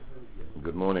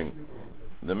Good morning.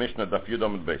 The Mishnah Daf Yud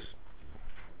Amud Beis.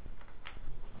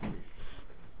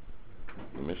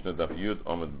 The Mishnah Daf Yud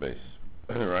Amud Beis.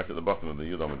 Right at the bottom of the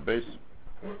Yud Amud Beis.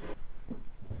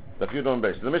 Daf Yud Amud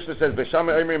Beis. The Mishnah says,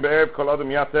 "B'shamay Eimrim be'erev kol adam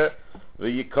yateh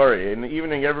v'yikari." In the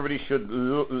evening, everybody should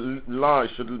lie,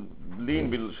 should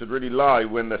really lie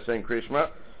when they're saying Krishma.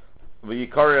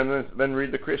 V'yikari, and then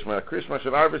read the Krishma. Krishma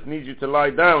shel Arvis needs you to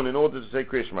lie down in order to say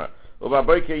Krishma.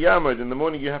 U'ba'boker yamod, in the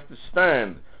morning you have to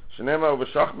stand. Shenema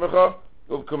u'v'shachmecha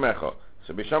u'v'kumecha.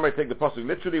 So B'shamay take the pasuk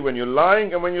literally when you're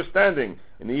lying and when you're standing.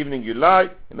 In the evening you lie,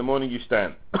 in the morning you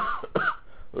stand.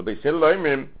 Beis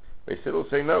Hillel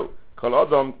say no. Kol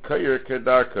adam kayer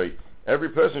kedarkei. Every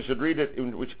person should read it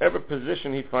in whichever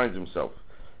position he finds himself.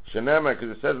 Shenema,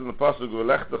 because it says in the pasuk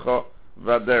u'lechtecha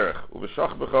v'derech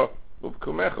u'v'shachmecha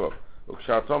u'v'kumecha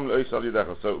u'kshatom le'oisal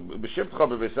yidecha. So b'shivtcha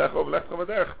b'veisecha u'v'lechtecha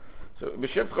v'derech. So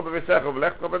b'shivtcha b'veisecha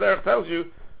u'v'lechtecha v'derech tells you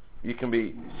can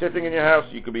be sitting in your house,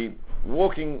 you could be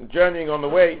walking, journeying on the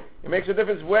way. It makes a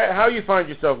difference how you find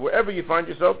yourself. Wherever you find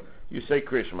yourself, you say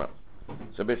Krishma.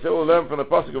 So Beis Hillel will learn from the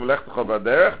pasuk of Lechtecha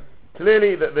v'derech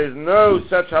clearly that there's no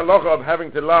such halacha of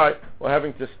having to lie or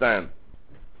having to stand.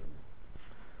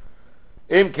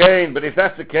 Im kain, but if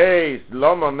that's the case,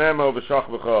 lama nemo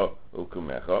v'shachbecha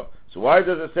u'kumecha. So why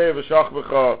does it say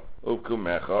v'shachbecha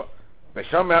u'kumecha? Beis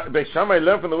Shammai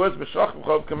learned from the words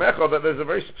v'shachbecha u'kumecha that there's a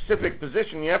very specific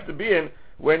position you have to be in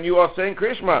when you are saying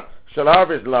Krishma.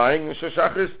 Shalav is lying and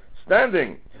Shashach is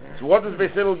standing. So what does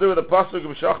Beis Hillel do with the pasuk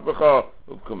of v'shachbecha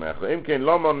u'kumecha? Im kain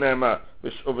lama nema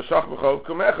v'shachbecha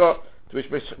u'kumecha, to which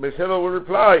Beis Hillel will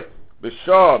reply,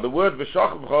 B'shah, the word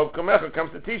v'shachbecha u'kumecha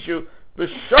comes to teach you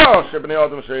B'shah shebnei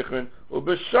adam sheichin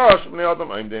u'b'shah shebnei adam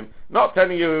oimdim. Not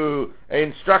telling you an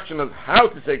instruction of how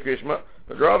to say Krishma,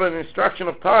 but rather an instruction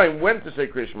of time when to say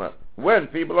Krishma, when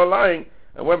people are lying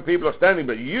and when people are standing.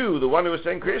 But you, the one who is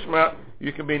saying Krishma,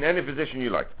 you can be in any position you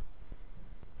like.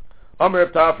 Amr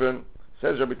Reb Tafrin,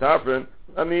 says Rabbi Tafrin,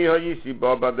 Ani hayisi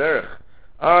ba baderech.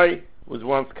 I was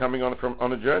once coming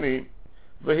on a journey,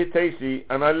 v'hitesi,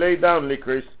 and I lay down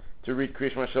likris to read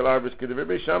Krishma shel Arvis k'divir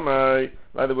Beis Shammai,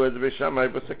 like the words of Beis Shammai,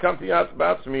 but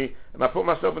sekamti me, and I put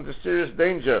myself into serious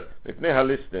danger with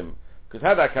halistim. Because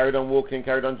had I carried on walking,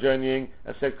 carried on journeying,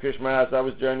 and said Krishma as I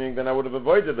was journeying, then I would have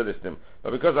avoided the listim.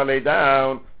 But because I lay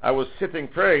down, I was sitting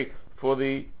prey for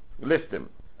the listim,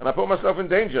 and I put myself in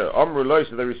danger. Amru loy,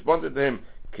 so they responded to him,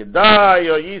 Kedai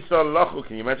yisal lachu.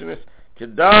 Can you imagine this?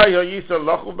 Kedai yisal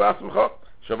lachu b'asmcha.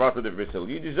 Shavata de Beis Hillel.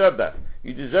 You deserve that.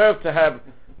 You deserve to have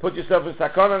put yourself in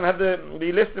sakana and have the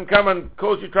listim come and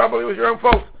cause you trouble. It was your own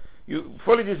fault. You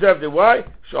fully deserved it. Why?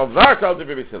 Shavar al de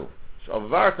Beis Hillel.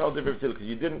 Because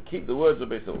you didn't keep the words of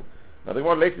Beis Hillel. Now the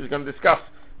one later is going to discuss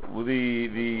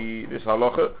this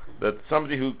halacha, that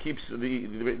somebody who keeps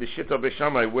the shit of Beis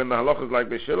Shammai when the halacha is like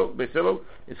Beis Hillel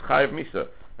is chayav misa,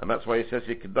 and that's why he says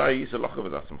kedai yisa lacha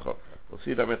v'dasimcha. We'll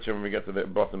see that when we get to the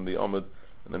bottom of the Amud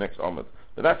and the next Amud.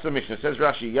 But that's the Mishnah. It says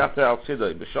Rashi yata al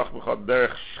tzidai b'shach b'chad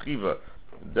derech shchiva,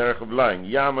 derech of lying.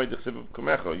 Yamay d'chsiv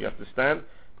kumecha. You have to stand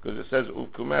because it says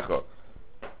kumecha.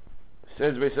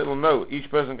 Says Beis Hillel, no, each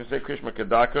person can say Krishma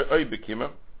Kedaka, Oy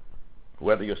Bekima,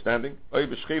 whether you're standing, Oy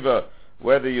B'shchiva,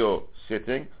 whether you're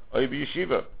sitting, Oy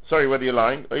B'yeshiva, whether you're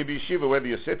lying, Oy B'yeshiva, whether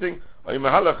you're sitting, Oy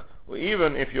Mahalach, or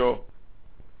even if you're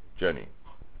journeying.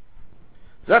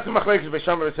 So that's the machlekes of Beis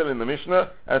Shammai and Beis Hillel in the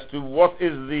Mishnah, as to what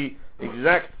is the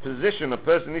exact position a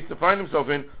person needs to find himself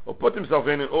in, or put himself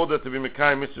in order to be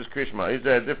Mekayim Mitzvahs Krishma. Is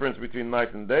there a difference between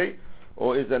night and day,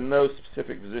 or is there no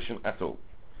specific position at all?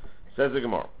 Says the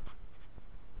Gemara.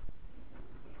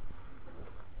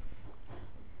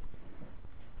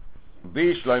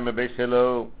 B'shloime Beis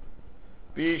Hillel,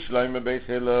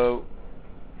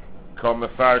 Kom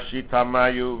Mefarshi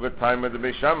Tamayu v'Taima de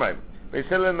Beis Shammai. Beis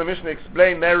Hillel and the Mishnah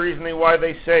explain their reasoning why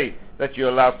they say that you're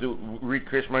allowed to read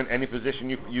Krishma in any position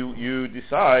you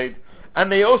decide,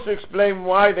 and they also explain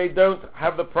why they don't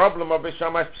have the problem of Beis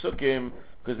Shammai's psukim,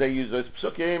 because they use those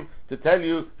psukim to tell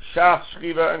you Shas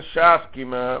Shchiva and Shas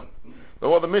Kima. But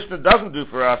what the Mishnah doesn't do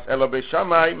for us, Elo Beis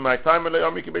Shammai, my time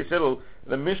Amiki Beis Hillel,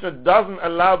 the Mishnah doesn't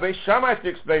allow Beis Shammai to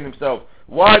explain himself.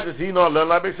 Why does he not learn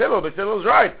like Beis Hillel? Beis Hillel is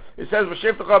right. It says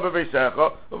V'shivtecha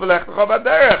b'veisecha u'v'lechtecha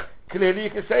b'derech. Clearly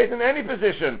you can say it in any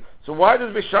position. So why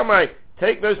does Beis Shammai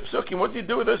take those psukim? What do you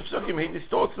do with those psukim? He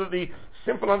distorts the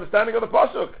simple understanding of the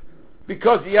pasuk.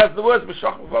 Because he has the words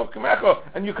B'shach v'kumecha,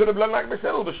 and you could have learned like Beis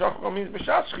Hillel. B'shach means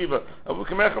B'shas Shchiva, and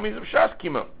v'kumecha means B'shas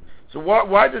Kima. So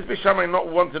why does Beis Shammai not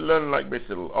want to learn like Beis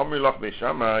Hillel? Omri lach Beis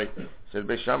Shammai, says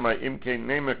Beis Shammai, imkein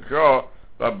ne'mekra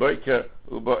ba'boker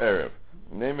u'ba'erev.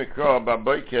 Ne'mekra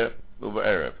ba'boker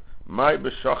u'ba'erev. Mai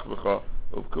b'shach v'cha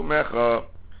u'v'kumecha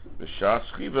b'shas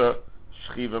shchiva,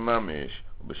 shchiva mamish,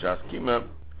 B'shas kima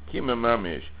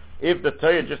mamish. If the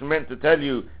Torah just meant to tell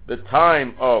you the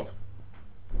time of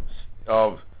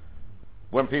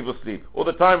when people sleep, or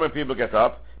the time when people get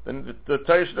up, then the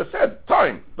Torah should have said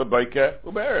time. B'boker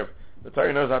u'be'erev. The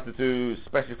Torah knows how to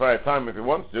specify a time if it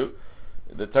wants to.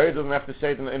 The Torah doesn't have to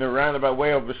say it in a roundabout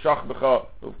way of v'shach b'cha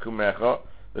u'kumecha.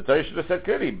 The Torah should have said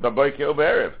clearly b'boker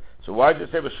u'be'erev. So why did it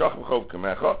say v'shach b'cha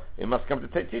u'kumecha? It must come to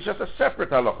teach us a separate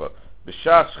halacha.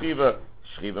 B'shas shchiva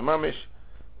mamish,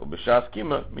 or b'shas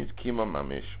kima means kima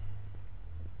mamish.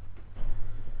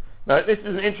 Now this is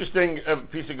an interesting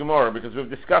piece of Gemara, because we've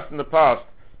discussed in the past,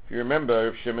 if you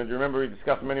remember, we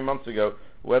discussed many months ago,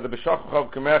 whether b'shach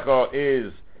b'cha u'kumecha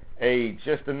is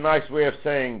just a nice way of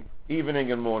saying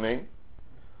evening and morning,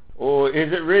 or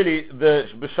is it really the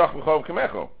b'shach b'cha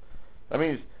u'kumecha? That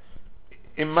means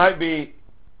it might be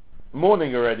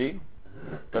morning already,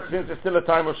 but since it's still a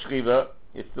time of shchiva,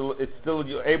 it's still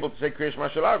you're able to say Kriya Shema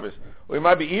Shel Arvis. Or it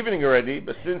might be evening already,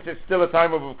 but since it's still a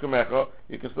time of kumecha,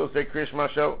 you can still say Kriya Shema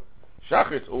Shel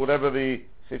Shachris, or whatever the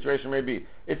situation may be.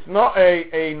 It's not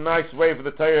a nice way for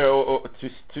the Torah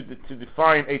to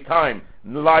define a time,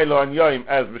 Laila and Yom,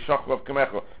 as B'shach of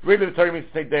Kumecha. Really the Torah means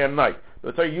to say day and night.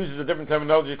 The Torah uses a different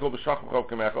terminology called B'shach of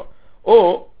Kumecha.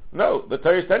 Or, no, the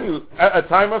Torah is telling you a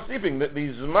time of sleeping. The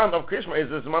Zman of Krishma is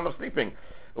the Zman of sleeping.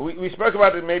 We spoke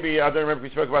about it, maybe, I don't remember if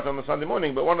we spoke about it on the Sunday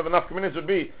morning, but one of the nafka would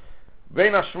be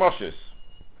Bein HaShmoshes.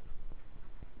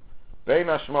 Bein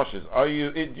HaShmoshes.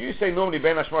 Do you say normally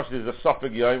Bein HaShmoshes is a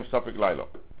Sofik Yom, Sofik Laila?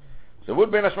 So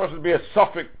would Bein HaShmoshes be a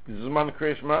Sofik Zman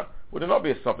Krishma? Would it not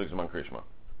be a Sofik Zman Krishma?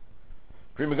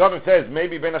 Prima Godwin says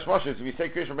maybe Bein HaShmoshes, if you say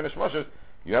Krishma Bein HaShmoshes,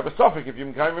 you have a Sofik if you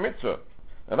can a mitzvah.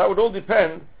 Now that would all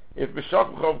depend if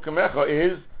B'shach B'chov Kamecha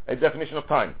is a definition of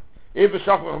time. If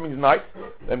B'shach B'chov means night,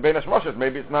 then Bein HaShmoshes,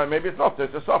 maybe it's night, maybe it's not, so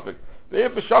it's a Sofik. But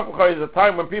if B'shach B'chov is a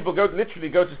time when people literally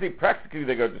go to sleep, practically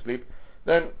they go to sleep,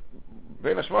 then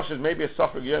Bein HaShmoshes may be a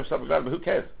Sofik Yom, Sofik Laila, but who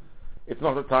cares? It's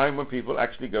not a time when people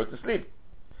actually go to sleep.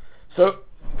 So,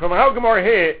 from our Gemara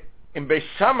here, in Beis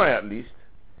Shammai at least,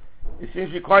 it seems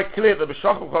to be quite clear that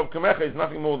B'shach B'chov Kamecha is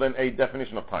nothing more than a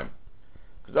definition of time.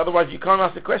 Because otherwise you can't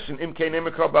ask the question, Im Kei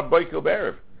Nemekra Ba Boikel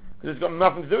Be'erev. Because it's got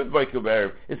nothing to do with Boikel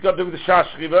Be'erev. It's got to do with the Shas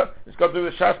Shchiva, it's got to do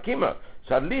with the Shas Kima.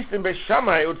 So at least in Beis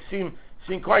Shammai it would seem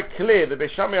quite clear that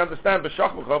Beis Shammai understand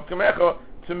B'shach B'chov Kamecha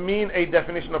to mean a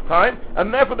definition of time,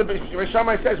 and therefore the Beis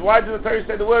Shammai says, why did the Torah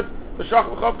say the words B'shach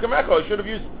B'chov Kamecha? It should have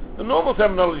used the normal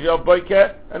terminology of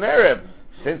Boiker and Erev.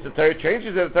 Since the Torah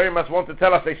changes it, the Torah must want to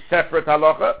tell us a separate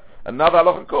halacha, another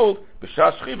halacha called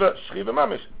B'shas Shchiva, Shchiva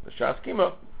Mamish, B'shas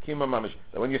Kima, Kima Mamish.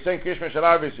 So when you're saying Kriya Shema Shel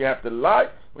Arvis, you have to lie.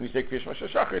 When you say Kriya Shema Shel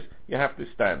Shachris, you have to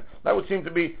stand. That would seem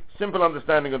to be simple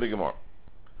understanding of the Gemara.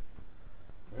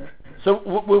 So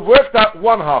we've worked out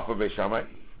one half of Beis Shammai.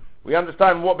 We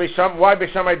understand why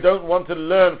Beis Shammai don't want to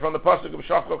learn from the pasuk of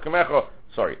B'shach B'chov Kamecha.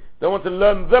 Don't want to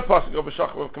learn the pasuk of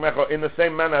B'shach B'chov Kamecha in the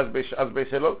same manner as Beis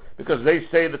Hillel, because they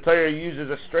say the Torah uses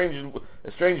a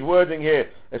strange wording here,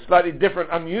 a slightly different,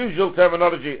 unusual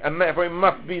terminology, and therefore it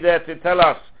must be there to tell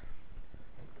us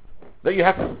that you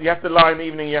have to lie in the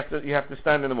evening, you have to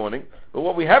stand in the morning. But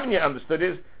what we haven't yet understood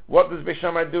is, what does Beis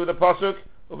Shammai do with the pasuk?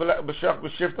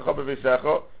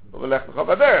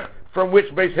 From which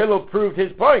Beis Hillel proved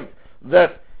his point,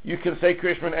 that you can say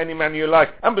Krishma any manner you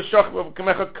like. And B'shach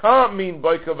Kamecha can't mean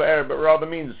Boiker V'Erev, but rather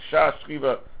means Shas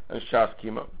Shchiva and Shas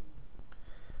Kima.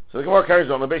 So the Gemara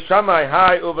carries on. Beis Shammai,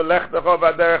 Hai Uvelechdecha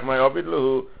V'Derech Ma'obid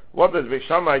Lahu. What does Beis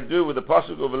Shammai do with the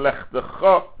pasuk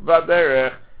Uvelechdecha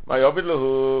V'Derech Ma'obid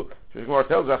Lahu? The Gemara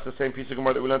tells us the same piece of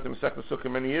Gemara that we learned in Meseches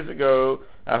Sukkah many years ago.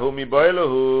 Ahu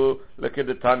miboilahu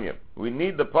lekedetanya. We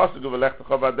need the pasuk of Elechtecha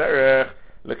v'derech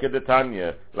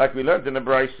lekedetanya, like we learned in the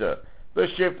Brisa.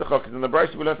 B'shivtecha, because in the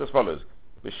Brisa we learned as follows: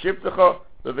 B'shivtecha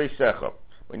b'veisecha.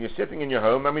 When you're sitting in your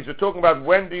home, that means we're talking about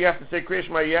when do you have to say Kriya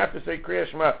Shema. You have to say Kriya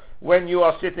Shema when you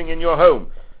are sitting in your home.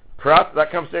 Prat,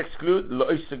 that comes to exclude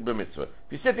lo'isik b'mitzvah.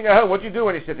 If you're sitting at home, what do you do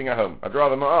when you're sitting at home? I'd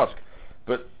rather not ask.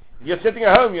 But you're sitting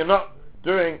at home, you're not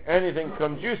doing anything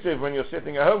conducive when you're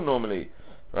sitting at home normally,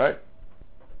 right?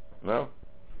 No?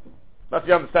 That's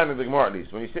the understanding of the Gemara at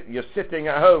least. When you're sitting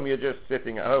at home, you're just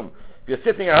sitting at home. If you're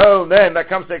sitting at home, then that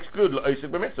comes to exclude Osik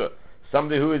b'mitzvah.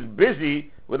 Somebody who is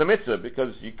busy with a mitzvah,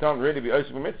 because you can't really be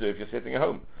Osik b'mitzvah if you're sitting at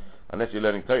home, unless you're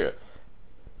learning Torah.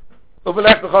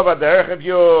 If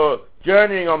you're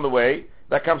journeying on the way,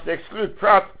 that comes to exclude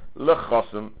Prat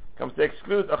l'chosim, comes to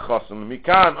exclude a chosim.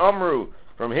 Mikan Amru,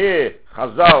 from here,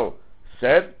 Chazal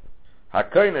said,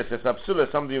 Hakoines es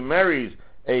apsula, somebody who marries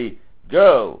a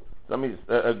girl,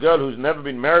 a girl who's never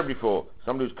been married before,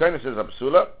 somebody who's koines is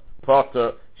apsula,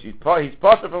 potter, he's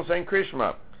potter from saying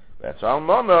Krishma. That's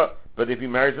almana, But if he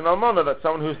marries an almana, that's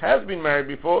someone who has been married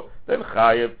before, then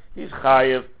chayev. He's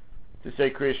chayev to say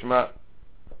krishma.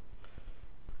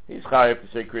 He's chayev to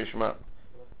say krishma.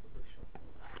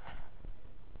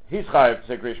 He's chayev to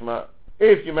say krishma.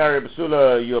 If you marry a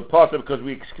basula, you're part of, because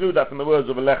we exclude that from the words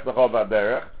of a lech l'chol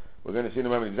v'aderech. We're going to see in a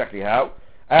moment exactly how.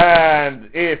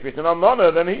 And if it's an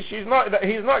almana, then he's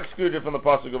not excluded from the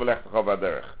pasuk of a lech l'chol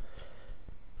v'aderech.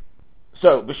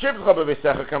 So, b'shiv l'chol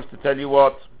b'veisecha comes to tell you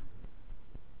what?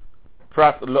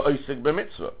 Prat l'oisig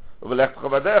b'mitzvah. Of a lech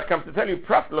l'chol v'aderech comes to tell you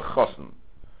prat l'chosen.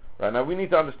 Right, now we need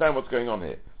to understand what's going on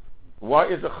here. Why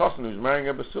is a chosen who's marrying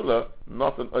a basula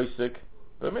not an oisig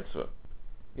b'mitzvah?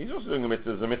 He's also doing a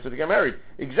mitzvah as a mitzvah to get married.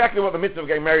 Exactly what the mitzvah of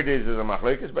getting married is a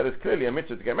machlokes, but it's clearly a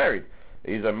mitzvah to get married.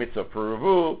 It's a mitzvah of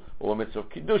peruvu, or a mitzvah of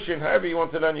kiddushin. However you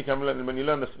want to learn, you can learn. When you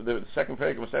learn the second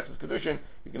paragraph of Meseches kiddushin,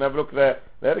 you can have a look there.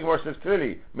 The Gemara says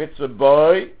clearly, mitzvah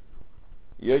boy,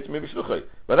 yot mi b'shluchai.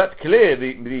 But that's clear,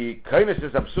 the kindness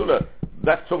is absula,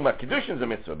 that's talking about kiddushin's a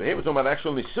mitzvah. But here we're talking about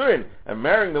actual nisuin, and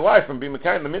marrying the wife and being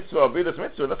mekayim the mitzvah, or be this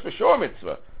mitzvah, that's for sure a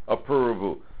mitzvah of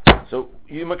peruvu. So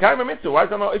you mekayim a mitzvah, why is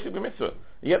that not isik b'mitzvah?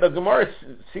 Yet the Gemara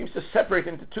seems to separate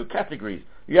into two categories.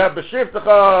 You have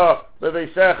b'shivtecha,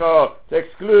 b'veisecha, to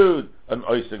exclude an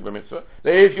oisik b'mitzvah.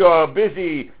 That if you are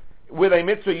busy with a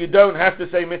mitzvah, you don't have to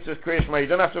say mitzvah's krishma, you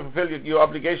don't have to fulfill your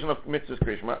obligation of mitzvah's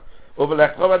krishma.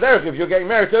 If you're getting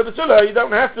married to a basula, you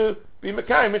don't have to be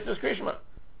mekayim mitzvah's krishma.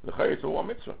 L'chayr, it's all one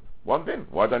mitzvah, one din.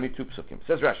 Why do I need two psukim?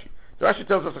 Says Rashi. So Rashi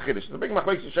tells us a chiddush. It's a big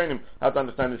machlokes to show him how to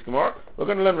understand this Gemara. We're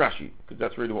going to learn Rashi, because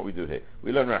that's really what we do here.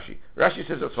 We learn Rashi. Rashi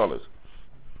says as follows.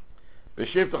 The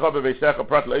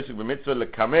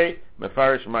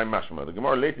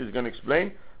Gemara later is going to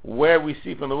explain where we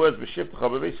see from the words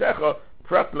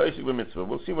prat l'oisig b'mitzvah.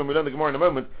 We'll see when we learn the Gemara in a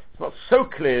moment. It's not so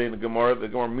clear in the Gemara. The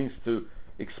Gemara means to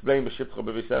explain b'shivtecha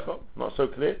b'veisecha. Not so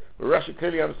clear. But Rashi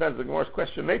clearly understands the Gemara's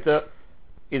question later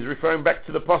is referring back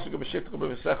to the pasuk of b'shivtecha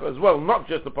b'veisecha as well, not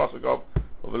just the pasuk of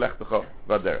v'lechtecha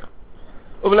v'aderech.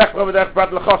 V'lechtecha v'aderech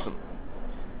prat l'chosen.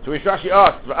 So which Rashi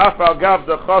asks, "V'afal gav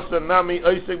the chosen nami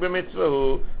oisig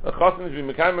b'mitzvahu." A chosen is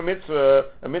b'mekayim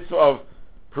a mitzvah of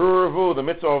pruruvu, the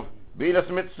mitzvah of bilas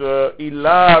mitzvah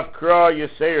ilav kra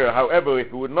yisera. However, if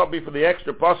it would not be for the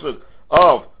extra pasuk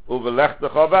of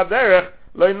uvelechtecha v'aderech,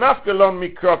 lo nafkelon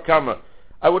mikra kama,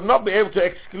 I would not be able to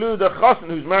exclude a chosen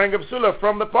who's marrying a psula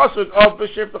from the pasuk of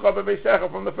b'shivtecha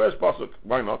b'veisecha from the first pasuk.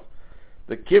 Why not?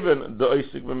 The kiven the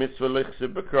oisig b'mitzvah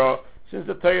lichsib b'kra. Since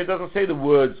the Torah doesn't say the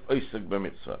words oisig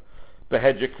b'mitzvah,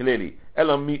 behedja clearly,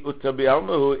 elam mi'uta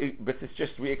bi'almahu, but it's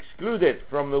just we exclude it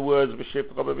from the words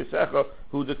b'shivtecha b'veisecha,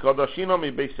 hu de kadashina mi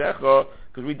b'eisecha,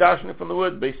 because we darshan it from the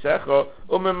word b'eisecha,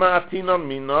 umema'atinon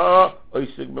mina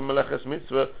oisig b'meleches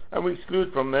mitzvah, and we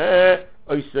exclude from there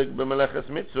oisig b'meleches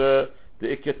mitzvah, the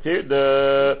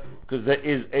iketir, because there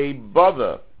is a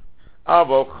bother.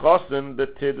 Aval chosen the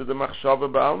tid the machshava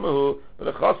ba'almahu, but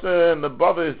the chosen, the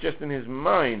bother is just in his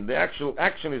mind. The actual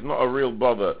action is not a real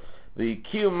bother. The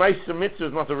kiyum ma'aseh mitzvah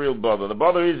is not a real bother. The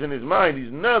bother is in his mind.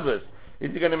 He's nervous.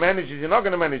 Is he going to manage? Is he not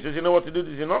going to manage? Does he know what to do?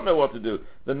 Does he not know what to do?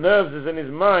 The nerves is in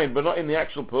his mind, but not in the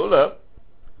actual pula.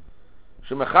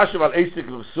 Shemachashav al eisik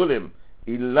l'vsulim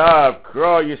ilav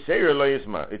kra yisera lo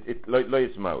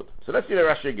yismaut. So let's see the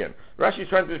Rashi again. Rashi is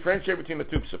trying to differentiate between the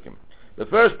two psukim. The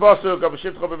first pasuk of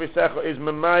B'shivtecha b'veisecha is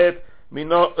memayet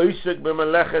mino oisik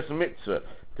b'meleches mitzvah.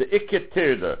 The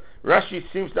iketirda. Rashi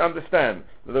seems to understand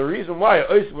that the reason why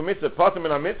oisik b'mitzvah patim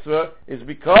in a mitzvah is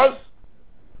because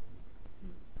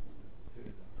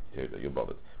you're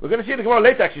bothered. We're going to see the Gemara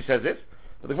later actually says it,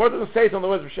 but the Gemara doesn't say it on the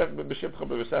words B'shivtecha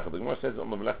b'veisecha. The Gemara says it on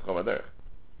the v'lechtecha v'aderech.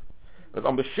 But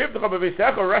on B'shivtecha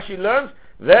b'veisecha, Rashi learns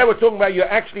there we're talking about you're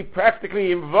actually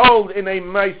practically involved in a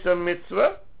ma'aseh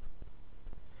mitzvah.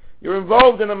 You're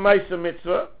involved in a ma'aseh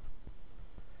mitzvah,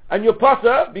 and you're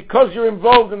potter because you're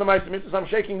involved in the ma'aseh mitzvah. So I'm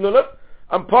shaking lulav.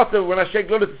 I'm potter when I shake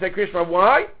lulav to say Krishma.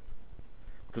 Why?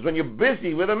 Because when you're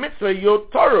busy with a mitzvah, you're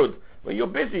torud. When you're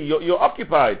busy, you're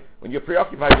occupied. When you're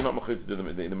preoccupied, you're not mechut to do the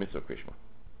mitzvah of Krishma.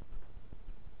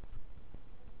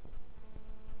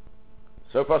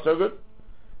 So far, so good.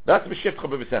 That's b'shivtecha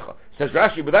b'veisecha. Says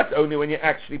Rashi, but that's only when you're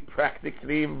actually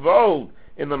practically involved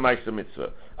in the ma'aseh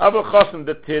mitzvah. Aval chosen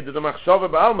the tid the machshava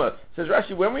ba'alma. Says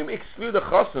Rashi, when we exclude a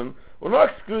chosen, we're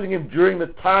not excluding him during the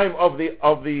time of the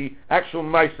actual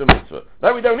ma'aseh mitzvah.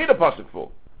 That we don't need a pasuk for.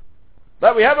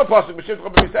 That we have a pasuk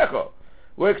b'shivtecha b'veisecha.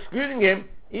 We're excluding him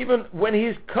even when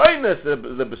he's kindness the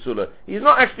basula. He's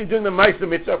not actually doing the ma'aseh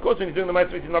mitzvah. Of course, when he's doing the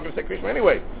ma'aseh mitzvah, he's not going to say Krishma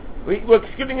anyway. We're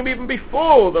excluding him even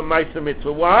before the ma'aseh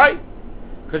mitzvah. Why?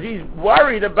 Because he's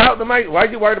worried about the ma'aseh. Why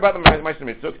is he worried about the ma'aseh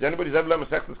mitzvah? Because anybody who's ever learned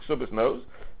Meseches Ksubas knows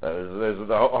there's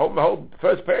the whole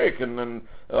first parak and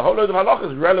a whole load of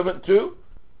halachas relevant to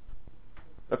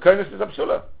a koinus is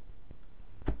absula.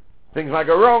 Things might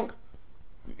go wrong.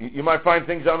 You might find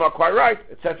things that are not quite right,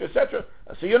 etc., etc.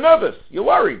 So you're nervous, you're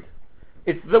worried.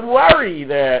 It's the worry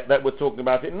there that we're talking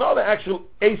about. It's not the actual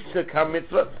Esek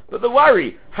HaMitzvah, but the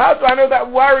worry. How do I know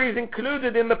that worry is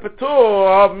included in the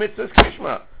Patur of Mitzvah's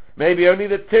Krishma? Maybe only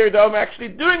the tirda of actually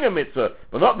doing a mitzvah,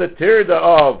 but not the tirda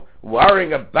of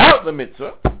worrying about the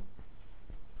mitzvah. So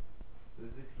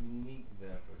is this unique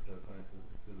there for Kodesh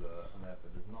Absula, and therefore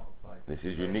does not apply to... This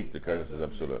is unique to Kodesh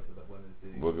Absula.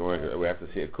 We have to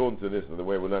see, according to this and the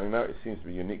way we're learning now, it seems to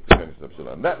be unique to Kodesh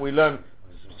Absula. And that we learn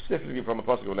specifically from the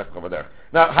Pasuk of Lech Chavaderech.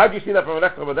 Now, how do you see that from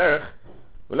Lech Chavaderech?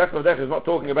 Well, Lech Chavaderech is not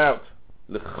talking about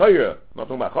L'chayr, not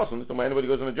talking about Chosun, it's talking about anybody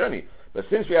who goes on a journey. But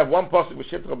since we have one Pasuk with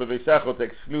Shivcha B'Veisecho to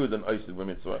exclude an Oisig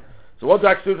B'Mitzvah, so what do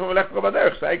I exclude from Lech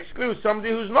Chavaderech? So I exclude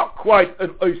somebody who's not quite an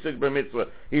Oisig B'Mitzvah.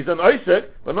 He's an Oisig,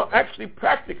 but not actually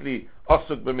practically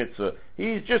Osuk B'Mitzvah.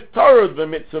 He's just Torah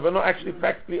B'Mitzvah, but not actually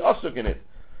practically Osuk in it.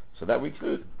 So that we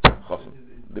exclude Chosun.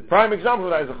 The prime example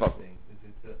of that is a Chosun.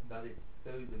 That it's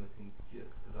so limiting just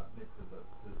to that mitzvah, but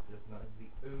just not the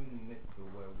only mitzvah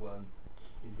where one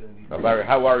is going to be... Now, Larry,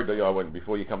 how worried are you when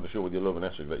before you come to shul with your love and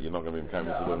Eshek that you're not going to be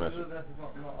carrying to love and Eshek?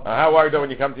 How worried are you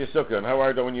when you come to your sukkah, and how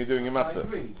worried are you when you're doing your matzah? I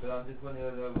agree, but I'm just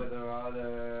wondering whether there are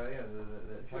other,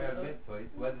 the Torah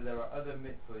mitzvahs, whether there are other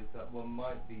mitzvahs that one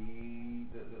might be,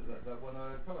 that one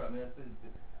are covered. I mean,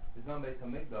 there's not based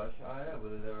on Mikdash, I don't know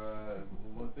whether there are,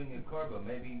 one's bringing a korban,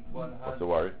 maybe one has... What's the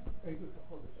worry?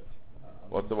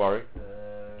 What's the worry?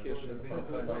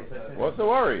 What's the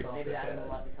worry?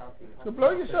 So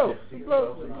blow yourself.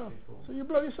 So you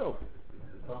blow yourself.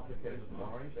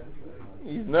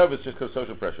 He's nervous just because of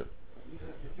social pressure.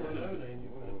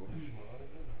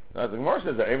 Now, the Gemara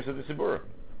says that Amos of the Sibura.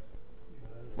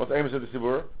 What's Amos of the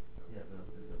Sibura?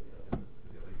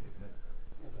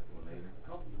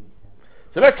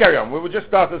 So let's carry on. We will just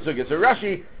start the sugya. So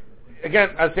Rashi,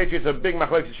 again, I say to you, it's a big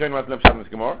machlokes showing about Lepshat in this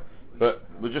Gemara, but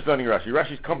we're just learning Rashi.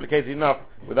 Rashi's complicated enough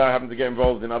without having to get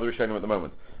involved in other Rishonim at the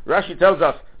moment. Rashi tells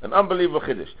us an unbelievable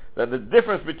chiddush, that the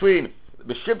difference between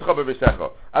B'shivcha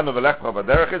b'Veisecho and the V'lech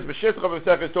Chavaderech is B'shivcha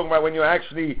b'Veisecho is talking about when you're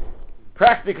actually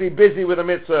practically busy with a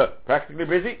mitzvah. Practically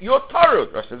busy, you're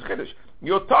tarud. Rashi says chiddush.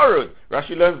 You're tarud.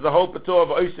 Rashi learns the whole patur of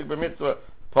Oisig b'mitzvah,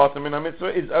 part of Minah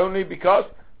mitzvah, is only because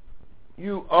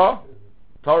you are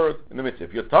tarud in the mitzvah.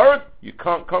 If you're tarud, you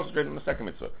can't concentrate on the second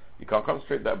mitzvah. You can't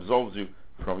concentrate, that absolves you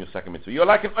from your second mitzvah. You're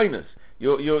like an oinus.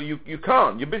 You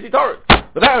can't. You're busy tarud.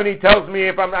 But that only tells me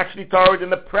if I'm actually tarud in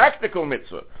the practical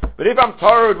mitzvah. But if I'm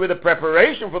tarud with the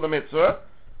preparation for the mitzvah,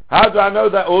 how do I know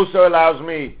that also allows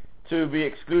me to be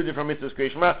excluded from mitzvah's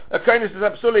creation? A koinus is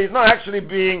absolutely, he's not actually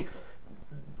being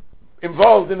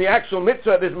involved in the actual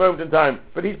mitzvah at this moment in time,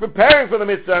 but he's preparing for the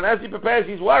mitzvah, and as he prepares,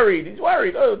 he's worried.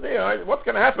 Oh dear, what's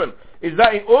going to happen? Is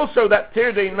that also that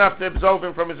tirda enough to absolve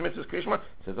him from his mitzvah's krishma?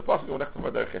 Says the Pasuk,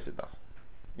 yes it does.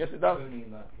 Yes it does. Only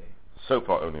in that case. So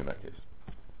far, only in that case.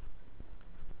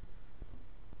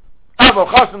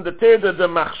 The tirda the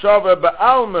machshava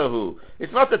ba'almahu.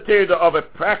 It's not the tirda of a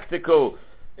practical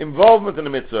involvement in the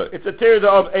mitzvah. It's a tirda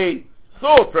of a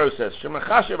thought process.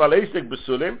 Shemachashev aleisik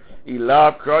besulim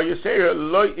ilav kra yisera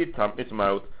loy itam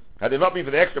itmaut. Had it not been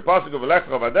for the extra pasuk of Lech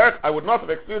Chavaderech, I would not have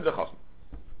excluded the chasm.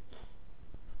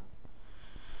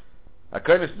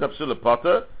 Hakonis is absolute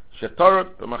potter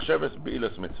shetarot b'machsheves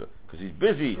be'ilas mitzvah, because he's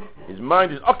busy. His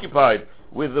mind is occupied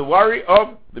with the worry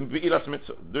of the be'ilas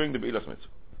mitzvah, doing the be'ilas mitzvah.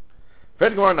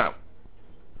 Fred Gemara now.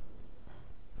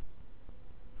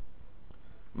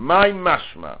 My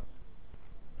mashma.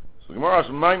 So Gemara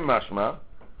asks, my mashma.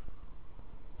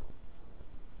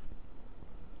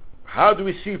 How do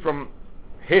we see from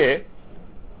here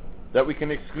that we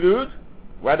can exclude?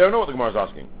 Well, I don't know what the Gemara is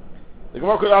asking. The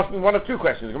Gemara could ask me one of two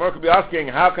questions. The Gemara could be asking,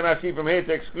 how can I see from here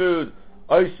to exclude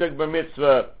Oiseg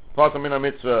b'mitzvah, part of Minah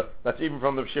mitzvah, that's even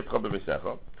from the Shivcha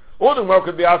b'Veisecho? Or the Gemara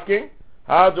could be asking,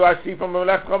 how do I see from the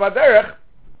Lech Chavaderech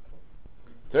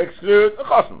to exclude a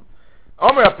chasm?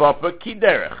 Omer Papa ki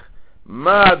derech,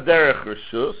 ma derech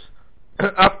reshus,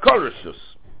 af kol reshus.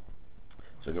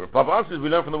 So the Papa answers, we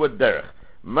learn from the word derech,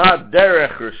 ma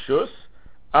derech reshus,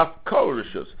 af kol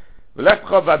reshus. V'lech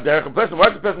Chavaderech, a person, why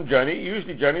does a person journey? He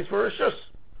usually journeys for reshus.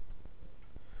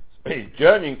 He's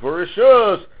journeying for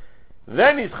reshus,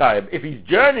 then he's chayib. If he's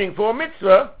journeying for a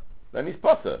mitzvah, then he's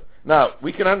potter. Now,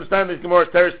 we can understand this Gemara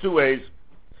teres two ways.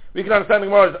 We can understand the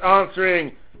Gemara as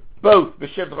answering both the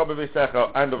Shivcha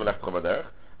b'Veisecho and the V'lech Chavaderech,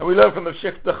 and we learn from the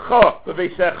Shivcha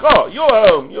b'Veisecho, your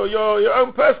home, your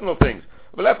own personal things.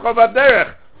 V'lech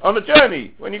Chavaderech, on the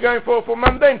journey, when you're going for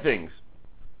mundane things.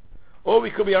 Or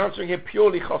we could be answering here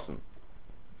purely chosen.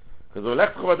 Because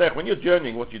V'lech Chavaderech, when you're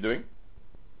journeying, what you're doing?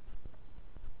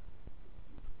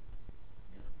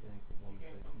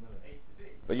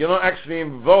 but you're not actually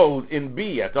involved in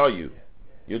B yet, are you?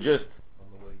 You're just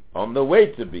on the way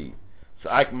to B. So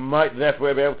I might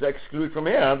therefore be able to exclude from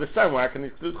here. I understand why I can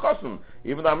exclude chosim,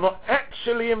 even though I'm not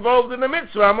actually involved in the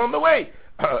mitzvah. I'm on the way.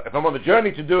 If I'm on the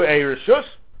journey to do a reshus,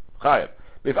 chayav.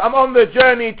 If I'm on the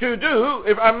journey to do,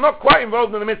 if I'm not quite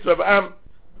involved in the mitzvah, but I'm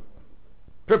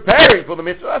preparing for the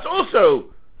mitzvah, that's also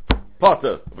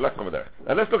potter.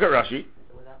 And let's look at Rashi.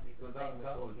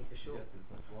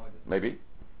 Maybe.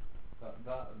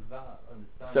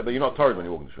 Except that you're not Torah when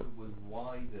you walk in the shul.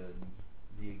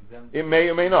 It may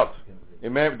or may not.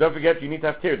 Don't forget, you need to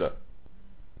have tirda.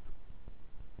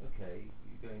 Okay,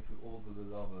 you're going through all the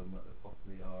lavim that there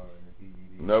possibly are in the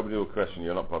BGB. Nobody will question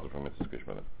you're not potter from mitzvah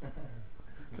kishmanim.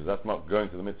 Because that's not going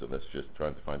to the mitzvah. That's just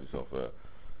trying to find yourself a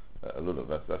lulav.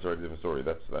 That's already a different story.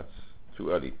 That's too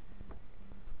early.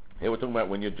 Here we're talking about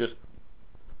when you're just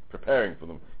preparing for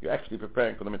them. You're actually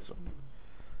preparing for the mitzvah.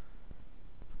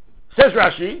 Says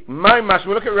Rashi, my mashma.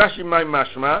 Look at Rashi, my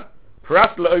mashma.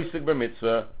 Prat la'oisik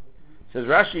b'mitzvah. Says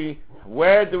Rashi,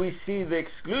 where do we see the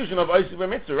exclusion of oisik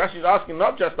b'mitzvah? Rashi's asking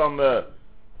not just on the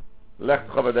lech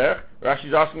t'cha.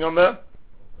 Rashi's asking on the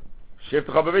shiv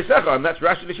t'cha b'veisecha, and that's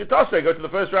Rashi l'shitase. Go to the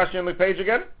first Rashi on the page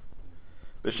again.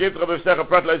 The shiv t'cha b'veisecha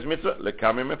prat la'oisik b'mitzvah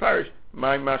lekamim mefarish.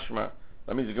 My mashma.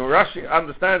 That means Rashi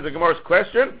understands the Gemara's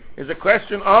question is a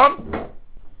question on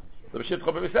the B'shivcha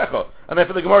B'Visecha. And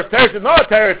therefore the Gemara's teretz is not a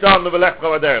teretz on the V'lech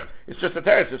Chavaderech. It's just a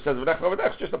teretz. It says V'lech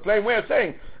Chavaderech. It's just a plain way of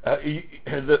saying the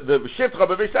B'shivcha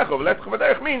B'Visecha, V'lech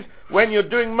Chavaderech means when you're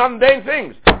doing mundane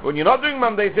things. When you're not doing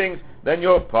mundane things, then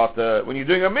you're potter. When you're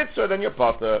doing a mitzvah, then you're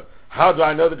potter. How do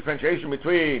I know the differentiation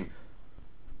between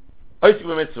Oisik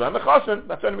B'Mitzvah and the Chosin?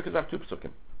 That's only because I have two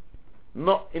psukim.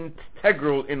 Not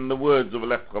integral in the words of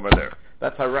V'lech Chavaderech.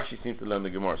 That's how Rashi seems to learn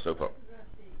the Gemara so far.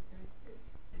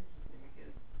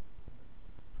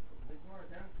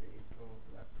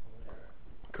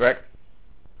 Correct.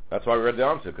 That's why we read the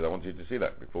answer, because I wanted you to see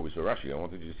that before we saw Rashi. I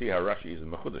wanted you to see how Rashi is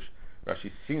in Mechudesh.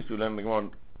 Rashi seems to learn the Gemara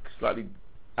slightly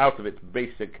out of its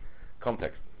basic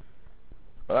context.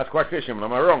 But that's quite clear, Shimon.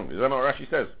 Am I wrong? Is that not what Rashi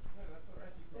says?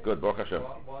 Good, Baruch Hashem.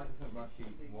 Why doesn't Rashi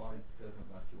want to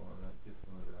just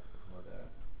some of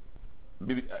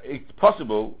the It's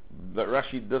possible that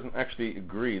Rashi doesn't actually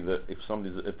agree that if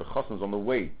the chosin's on the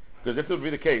way, because if it would be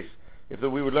the case, if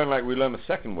we would learn like we learn the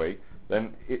second way,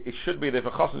 then it should be that if a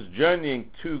chosin's journeying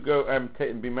to go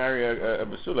and be married a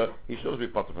basula, he should always be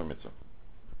potter from mitzvah,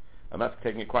 and that's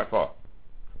taking it quite far.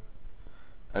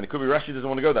 And it could be Rashi doesn't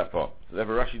want to go that far, so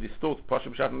therefore Rashi distorts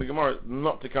Pashup Pshat in the Gemara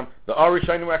not to come. The Ari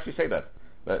Shainim will actually say that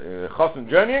chosin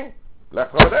journeying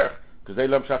left derech, because they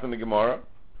learn Pshat in the Gemara.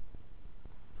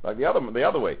 Like the other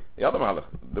way, the other malach,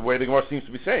 the way the Gemara seems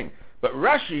to be saying. But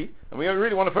Rashi, and we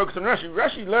really want to focus on Rashi,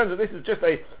 Rashi learns that this is just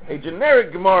a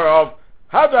generic Gemara of,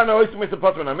 how do I know Oisik Mitzvah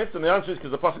Potter and Mitzvah? And the answer is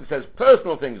because the Pasuk says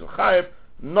personal things are chayiv,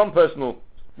 non-personal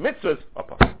mitzvahs are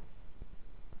potter.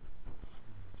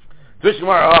 This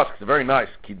Gemara asks, very nice,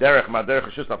 Ki derech ma derech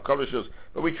hashus av kol hashus,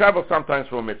 but we travel sometimes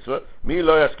for a mitzvah. Mi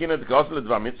lo yaskina d'kosel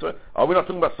d'var mitzvah. Are we not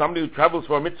talking about somebody who travels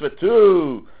for a mitzvah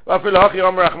too? And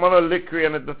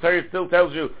the Torah still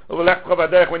tells you,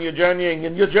 when you're journeying,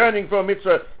 and you're journeying for a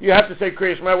mitzvah, you have to say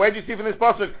Kriya Shema. Where do you see from this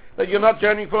pasuk that you're not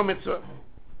journeying for a mitzvah?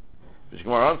 The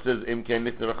Gemara answers, Im kein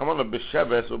nitne rachamana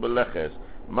b'sheves u'b'leches,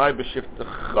 mai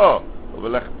b'shiftecha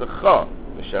u'b'lechtecha,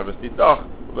 b'sheves didach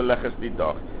u'b'leches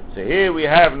didach. So here we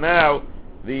have now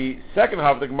the second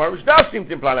half of the Gemara, which does seem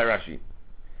to imply like Rashi.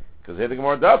 Because here the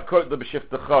Gemara does quote the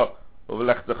b'shiftecha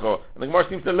u'b'lechtecha, and the Gemara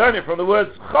seems to learn it from the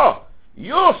words cha.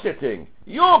 You're sitting,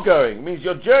 you're going, it means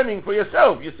you're journeying for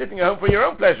yourself, you're sitting at home for your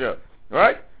own pleasure,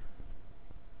 right?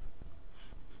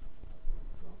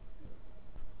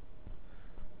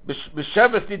 So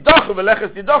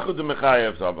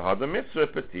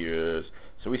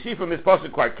we see from this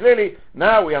passage quite clearly,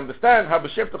 now we understand how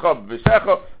b'shiftecha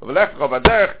b'visecha v'lechtecha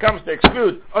v'derech comes to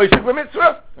exclude oisik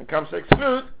b'mitzvah, and comes to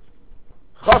exclude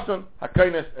chosin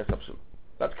hakoines es absul.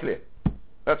 That's clear.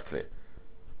 That's clear.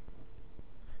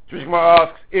 Gemara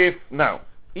asks, if now,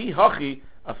 I hachi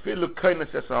afilu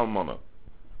koines es almona.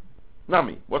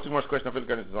 Nami, what's the Gemara's question? Afilu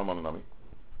koines es almona, Nami.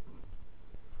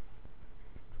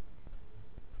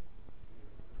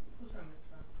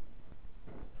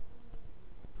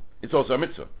 It's also a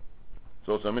mitzvah. It's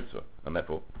also a mitzvah, and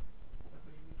therefore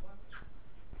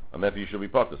you should be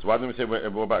potter. So why don't we say what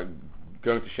about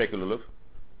going to shake a lulav?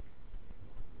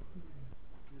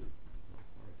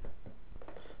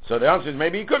 So the answer is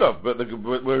maybe he could have, but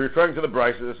we're referring to the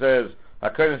Bryce that says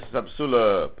hakoines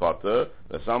absula potter,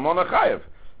 the salmon chayev.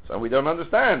 So we don't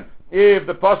understand. If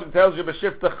the pasuk tells you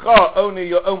b'shiftecha only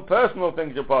your own personal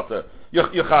things you're potter, you're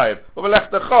chayiv.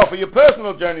 Uvelechtecha, for your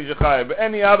personal journeys, you're chayiv. But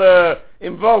any other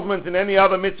involvement in any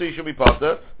other mitzvah, you should be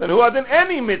potter. Then who had in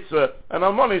any mitzvah? And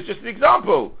almana is just an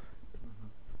example.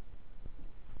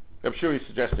 I'm sure he's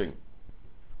suggesting.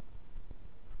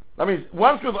 That means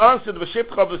once we've answered v'shipcha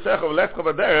v'secha v'leftcha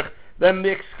v'derech, then the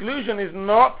exclusion is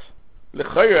not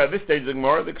l'chayra at this stage of the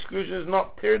Gemara. The exclusion is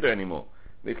not tirda anymore.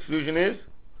 The exclusion is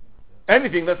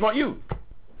anything that's not you,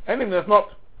 anything that's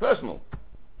not personal.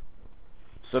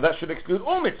 So that should exclude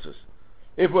all mitzvahs.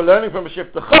 If we're learning from a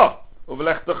shiftecha or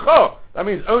v'lechtecha, that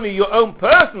means only your own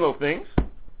personal things.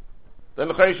 Then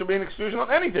l'chayra should be an exclusion on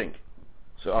anything.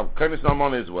 So I'm kindness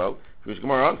almana as well. Which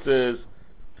Gemara answers,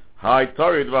 "Hi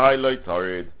tarid v'hai loy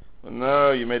tarid."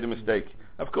 No, you made a mistake.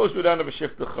 Of course we don't have a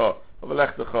shiftecha or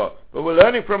v'lechtecha, but we're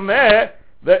learning from there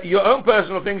that your own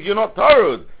personal things you're not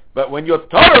tarud. But when you're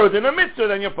tarud in a mitzvah,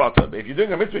 then you're potter. But if you're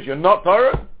doing a mitzvah, you're not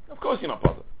tarud. Of course you're not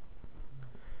potter.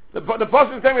 The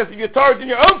pasuk is telling us if you're tarud in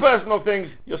your own personal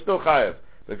things, you're still chayav.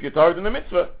 But if you're tarud in a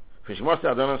mitzvah, Fishmar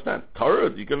said, I don't understand.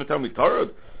 Tarud? You're going to tell me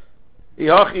tarud?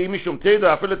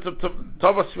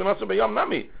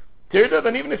 Tirda,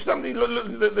 then even if somebody,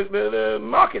 the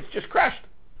market's just crashed.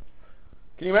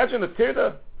 Can you imagine the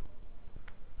tirda?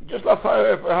 You just lost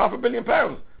 £500 million.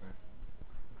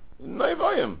 No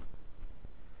volume.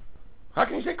 How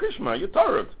can you say Krishma? You're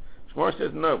Torah. Shmuel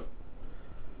says no.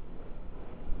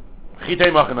 You're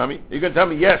going to tell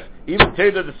me yes, even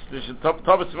tirda,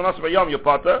 the Yom, you're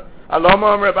Potter. Alama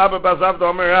Amr Abba Bazavda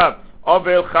Amr Rab.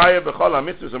 Ovel Chaya B'chol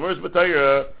HaMitzvahs Amr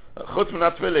B'Torah. Chutz min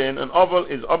tefillin, an oval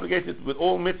is obligated with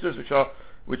all mitzvahs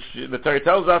which the Torah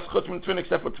tells us chutz min tefillin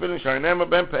except for tefillin sharnema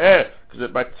ben pe'er,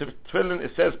 because by tefillin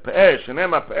it says pe'er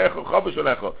sharnema pe'er chochav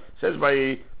sholecho. It says by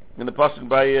in the pasuk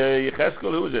by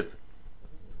Yecheskel, who is it?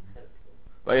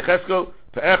 By Yecheskel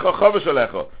pe'er chochav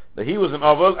sholecho. That he was an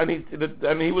oval and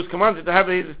he was commanded to have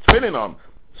his tefillin on.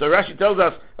 So Rashi tells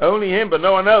us only him but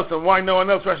no one else, and why no one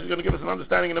else? Rashi is going to give us an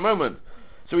understanding in a moment.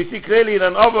 So we see clearly that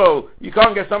an oval, you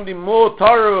can't get somebody more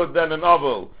tarud than an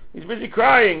oval. He's busy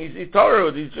crying, he's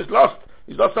tarud, he's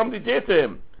lost somebody dear to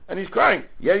him, and he's crying.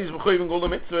 Yeah, he's mechuyev all the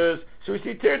mitzvahs. So we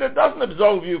see tirda doesn't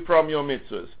absolve you from your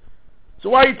mitzvahs. So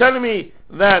why are you telling me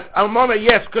that almana,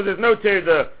 yes, because there's no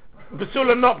tirda,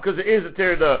 basula not because it is a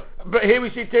tirda, but here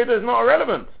we see tirda is not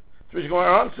irrelevant. So which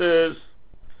our answers,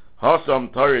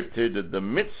 hasam tarid tirda the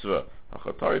mitzvah,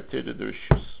 tarid tirda the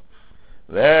rishus.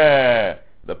 There.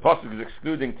 The pasuk is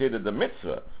excluding tirda the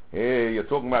mitzvah. Here you're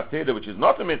talking about tirda which is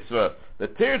not a mitzvah. The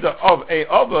tirda of a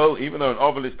oval, even though an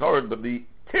oval is torah, but the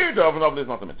tirda of an oval is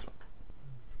not a mitzvah.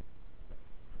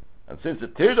 And since the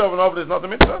tirda of an oval is not a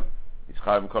mitzvah, it's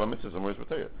chayav kol mitzvahs and where's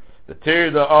material. The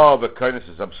tirda of a kindness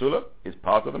is absula is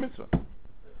part of the mitzvah.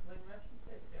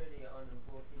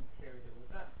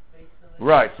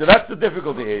 Right, so that's the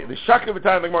difficulty here. The shakla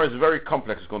v'tayim of the Gemara is very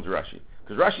complex according to Rashi.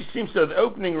 Because Rashi seems to, the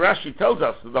opening Rashi tells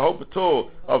us that the whole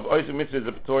Patur of Oisem Mitzvah is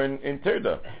a Patur in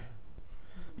Tirda.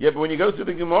 Yeah, but when you go to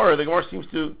the Gemara seems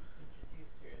to...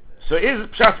 So does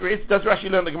Rashi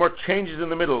learn the Gemara changes in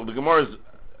the middle? The Gemara's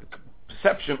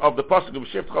perception of the pasuk of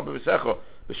Shiftecha b'V'secha,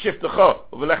 B'Shiftecha,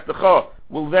 V'Lechtecha,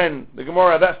 will then, the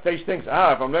Gemara at that stage thinks, if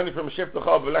I'm learning from Shiftecha,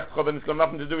 V'Lechtecha, then it's got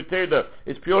nothing to do with Tirda.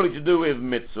 It's purely to do with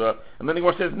Mitzvah. And then the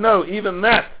Gemara says, no, even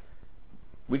that,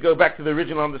 we go back to the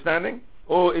original understanding.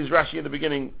 Or is Rashi at the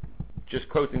beginning just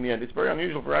quoting the end? It's very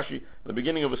unusual for Rashi at the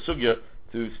beginning of a sugya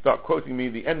to start quoting me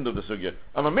the end of the sugya.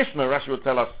 On a Mishnah, Rashi will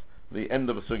tell us the end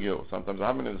of a sugya, or sometimes I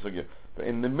haven't in the sugya. But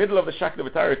in the middle of the Shakla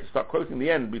V'Tareh to start quoting the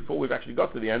end before we've actually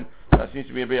got to the end, that seems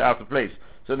to be a bit out of place.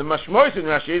 So the mashmois in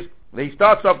Rashi is that he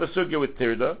starts off the sugya with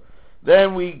tirda,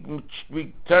 then we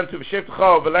turn to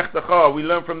v'shiftecha v'lechtecha, we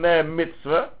learn from there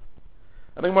mitzvah,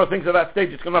 and the Gemara thinks at that stage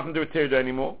it's got nothing to do with tirda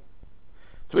anymore.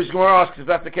 So which Gemara asks, if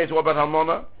that's the case, what about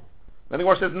Halmona? Then the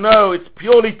Gemara says, no, it's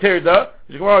purely tirda.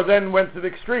 The Gemara then went to the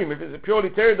extreme. If it's purely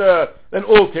tirda, then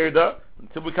all tirda.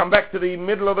 Until we come back to the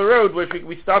middle of the road, which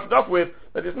we started off with,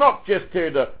 that it's not just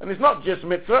tirda, and it's not just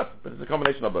mitzvah, but it's a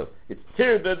combination of both. It's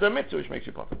tirda the mitzvah, which makes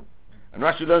you potter. And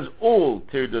Rashi learns all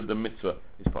tirda the mitzvah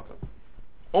is potter.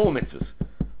 All mitzvahs.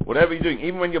 Whatever you're doing,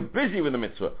 even when you're busy with the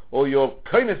mitzvah, or your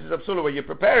kindness is absolute, where you're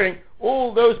preparing,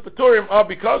 all those paturim are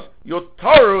because you're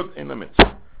tarud in the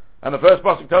mitzvah. And the first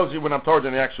pasuk tells you when I'm tarud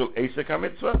in the actual Asik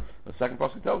HaMitzvah. The second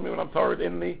pasuk tells me when I'm tarud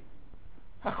in the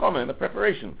Hachama, in the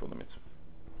preparation for the mitzvah.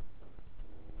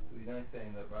 So you're not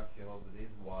saying that Rashi holds it is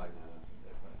wider than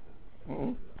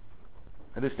Mm-hmm.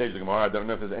 At this stage of the Gemara, I don't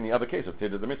know if there's any other case of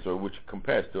Tirda the Mitzvah which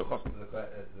compares to a Chosn. The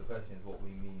question is what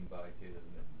we mean by Tirda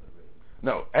the Mitzvah, really.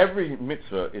 No, every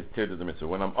Mitzvah is Tirda the Mitzvah.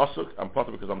 When I'm Asuk, I'm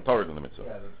Potter because I'm tarud in the Mitzvah.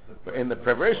 Yeah, but in the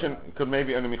preparation, it could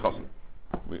maybe only be Chosn.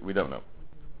 We don't know.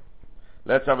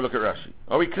 Let's have a look at Rashi.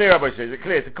 Are we clear, Rabbi says? Is it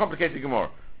clear? It's a complicated Gemara.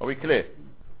 Are we clear?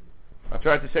 I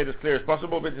tried to say it as clear as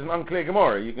possible, but it's an unclear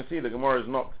Gemara. You can see the Gemara is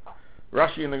not,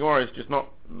 Rashi in the Gemara is just not,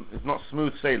 it's not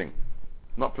smooth sailing.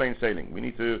 It's not plain sailing. You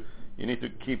need to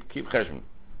keep cheshbon.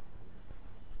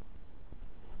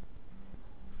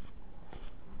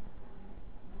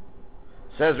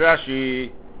 Says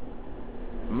Rashi,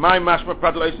 my mashma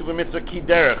prat lo'isiv b'mitzvah ki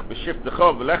derech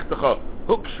b'shiftecha v'lechtecha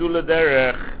hukshu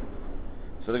l'derech.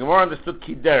 So the Gemara understood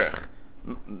ki derech.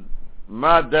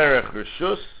 Ma derech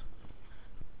reshus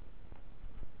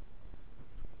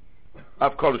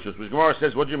av kolishus. Which Gemara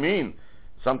says, what do you mean?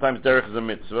 Sometimes derech is a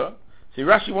mitzvah. See,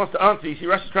 Rashi wants to answer. You see,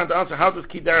 Rashi's trying to answer. How does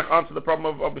ki derech answer the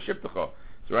problem of b'shiftecha?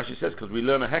 So Rashi says, because we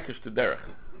learn a hekesh to derech.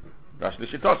 Rashi the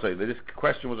Shitosei. This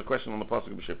question was a question on the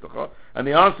pasuk of b'shiftecha, and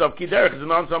the answer of ki derech is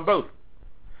an answer on both.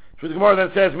 So the Gemara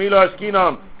then says, Mila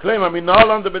Askinan, claim,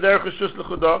 Aminalan the Bederech Shus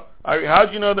L'chudah. How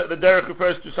do you know that the derech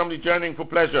refers to somebody journeying for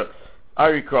pleasure?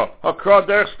 Arikra. Hakra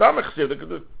derech stamach siv.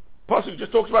 The pasuk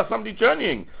just talks about somebody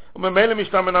journeying. We see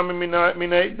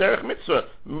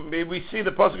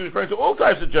the pasuk referring to all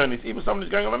types of journeys, even somebody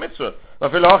who's going on a mitzvah.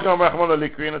 And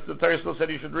it's the Torah still said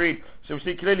you should read. So we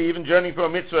see clearly, even journeying for a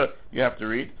mitzvah, you have to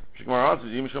read. Gemara answers,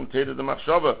 if you're going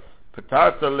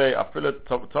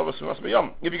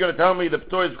to tell me the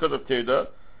p'tor is because of tirda,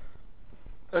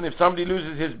 and if somebody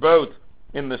loses his boat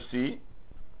in the sea,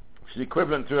 which is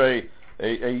equivalent to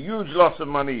a huge loss of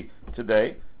money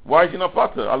today, why is he not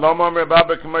potter? Alama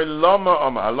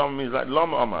means like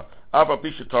lama ama. Abba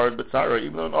pisha torah b'tzara.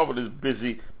 Even though an ovel is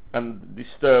busy and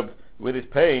disturbed with his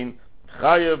pain,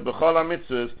 chayev b'chol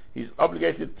ha-mitzvahs, he's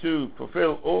obligated to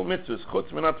fulfill all mitzvahs,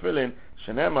 chutz min ha-tefillin,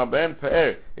 shenema ben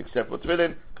pe'er, except for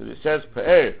tefillin, because it says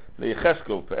pe'er,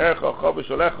 le'yecheskel, pe'er cha'cho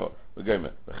v'sholecho,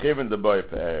 v'chiven deboy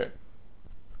pe'er.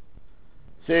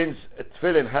 Since a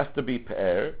tefillin has to be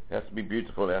pe'er, it has to be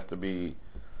beautiful, it has to be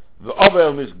the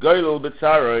ovel is goylel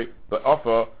b'tzaroi, but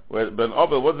offer, but an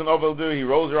ovel, what does an ovel do? He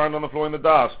rolls around on the floor in the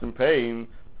dust in pain.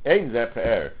 Ein zeh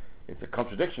pe'er. It's a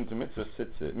contradiction to mitzvah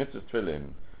tzitzit, mitzvah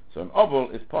tefillin. So an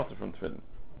ovel is potter from tefillin.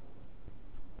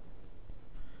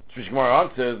 Shmar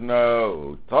answers,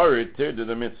 no, Torah tirda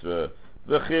the mitzvah,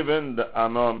 v'chiven the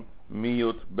anon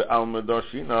miyut be'alma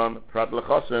doshinan prat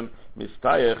lechosen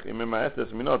mistayach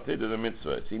imemaetes minot tirda the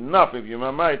mitzvah. It's enough if you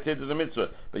mamayit tirda the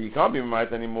mitzvah, but you can't be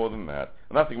mamayit any more than that.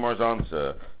 And that's the Gemara's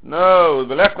answer. No,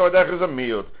 the left kodech is a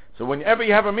miyut. So whenever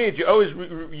you have a miyut, you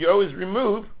always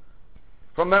remove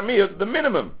from that miyut the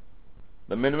minimum.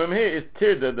 The minimum here is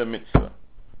tirda the mitzvah.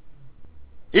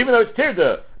 Even though it's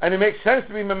tirda, and it makes sense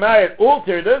to be mamayit all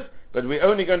tirdas, but we're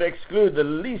only going to exclude the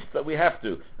least that we have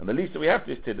to, and the least that we have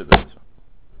to is tirda the mitzvah.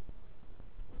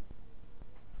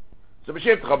 So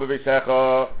b'shivtcha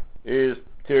b'veisecha is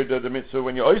tirda the mitzvah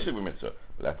when you're oisig b'mitzvah.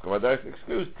 Left kavadach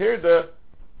excludes tirda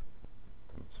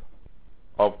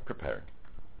of preparing.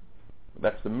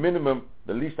 That's the minimum,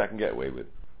 the least I can get away with.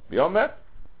 Beyond that,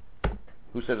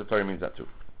 who says the Torah means that too?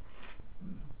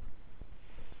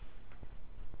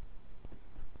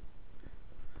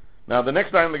 Now the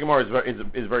next line in the Gemara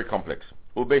is very complex.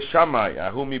 Ubei Shammai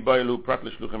ahu mi bailu prat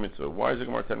l'shluchim mitzvah. Why is the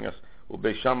Gemara telling us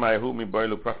Ubei Shammai ahu mi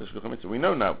bailu prat l'shluchim mitzvah? We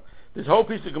know now. This whole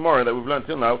piece of Gemara that we've learned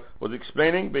till now was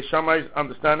explaining Bei Shammai's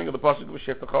understanding of the pasuk of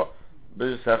B'shiftecha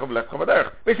b'visecha v'lechtecha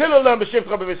v'derech. Beis Hillel learned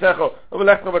B'shiftecha b'visecha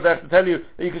v'lechtecha v'derech to tell you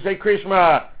that you can say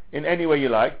Krishma in any way you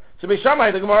like. So Bei Shammai,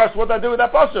 the Gemara asks, what do I do with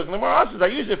that pasuk? And the Gemara answers, I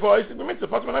use it for Oisik B'mitzvah,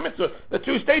 Pasuk Mitzvah. The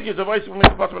two stages of Oisik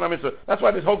B'mitzvah, Pasuk Mitzvah. That's why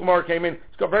this whole Gemara came in.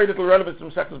 It's got very little relevance to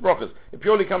Meseches Berochos. It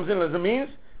purely comes in as a means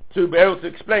to be able to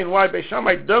explain why Bei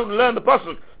Shammai don't learn the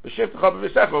pasuk B'shiftecha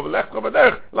b'visecha v'lechtecha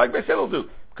v'derech like Beis Hillel do,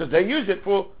 because they use it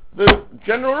for the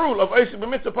general rule of Oisik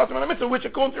B'mitzvah, Pasuk Mitzvah, which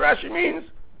according to Rashi means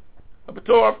a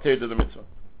B'tor of Tirda the Mitzvah.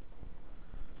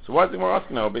 So why is the Gemara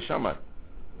asking now Bei Shammai?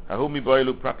 Hahu mi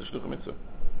bailu prat l'shluchim mitzvah.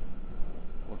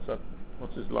 What's that?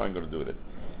 What's this line got to do with it?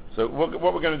 So what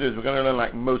we're going to do is we're going to learn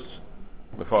like most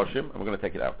Mefarshim, and we're going to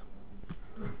take it out.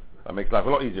 That makes life a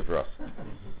lot easier for us.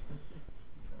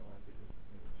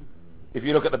 If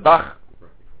you look at the Bach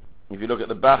in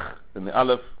the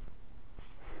Aleph,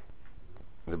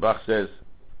 the Bach says,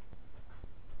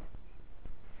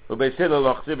 Ubei Hillel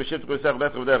l'chzi b'shiftecha b'visecha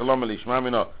v'lechtecha v'derech lo l'ishma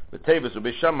mino v'teves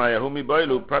ubei Shammai ahu mi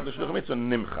bailu prat l'shluchim mitzvah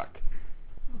nimchak.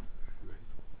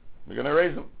 We're going to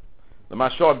raise them. The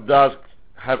Mashal does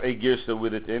have a girsa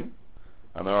with it in,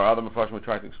 and there are other Mefarshim who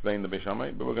try to explain the Bei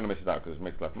Shammai, but we're going to miss it out because it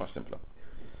makes life much simpler.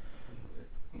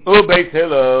 Beis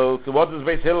Hillel. So what does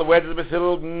Beis Hillel? Where does Beis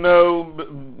Hillel know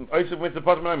Oisik Mitzvah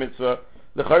Pasuk Mitzvah?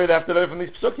 The Chayei they have to learn from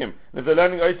these psukim. And if they're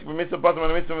learning Oisik Mitzvah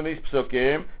Pasuk Mitzvah from these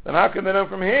psukim, then how can they learn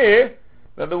from here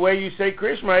that the way you say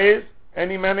Krishma is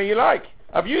any manner you like?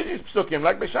 I've used these psukim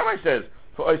like Beis Shammai says.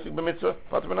 for Oisik b'mitzvah,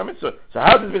 Pater min ha-mitzvah. So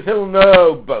how does Beis Hillel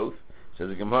know both? Says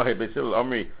the Gemara, Beis Hillel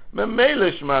Omri,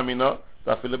 Memele Shma Mina,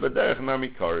 Zafile B'derech Nami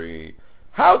Kori.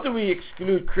 How do we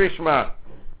exclude Krishma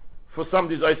for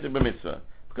somebody's Oisik b'mitzvah?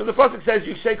 Because the pasuk says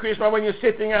you say Krishma when you're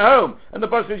sitting at home, and the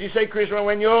pasuk says you say Krishma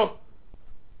when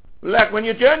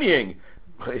you're journeying.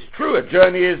 It's true, a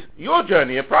journey is your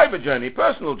journey, a private journey, a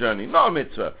personal journey, not a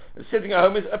mitzvah. Sitting at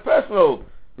home is a personal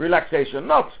relaxation,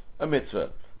 not a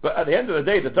mitzvah. But at the end of the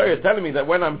day, the Torah is telling me that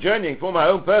when I'm journeying for my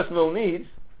own personal needs,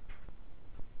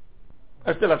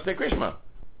 I still have to say Krishma.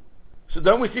 So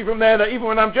don't we see from there that even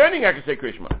when I'm journeying, I can say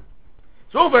Krishma?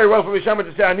 It's all very well for Rishama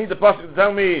to say, I need the pasuk to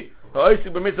tell me, but how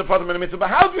do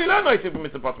we learn Oisik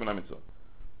b'mitzvah pater min ha-mitzvah?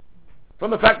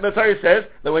 From the fact that the Torah says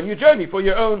that when you journey for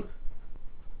your own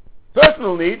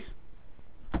personal needs,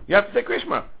 you have to say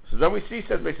Krishma. So don't we see,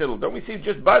 says Beis Hillel, don't we see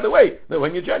just by the way that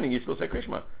when you're journeying you still say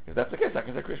Krishma? If that's the case, I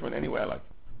can say Krishma in any way I like.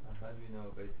 How do you know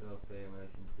what Beis Hillel say in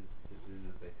relation to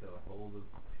the Beis Hillel hold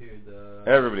to the...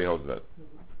 Everybody holds that.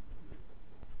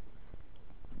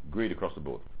 Agreed across the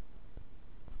board.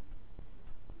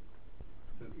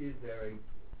 So is there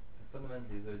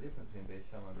fundamentally is there a difference between Beis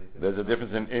Shammai and Beis Hillel? There's a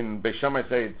difference in Beis Shammai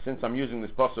say, since I'm using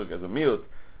this pasuk as a miut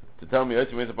to tell me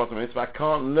Oisik b'mitzvah pater min ha-mitzvah, I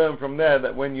can't learn from there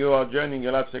that when you are journeying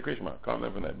you're allowed to say Krishma. I can't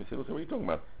learn from there. Beis Hillel said, what are you talking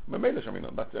about? Memele Shma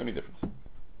Mina, that's the only difference. It's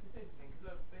interesting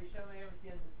because Beis Shammai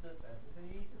obviously understood that. He said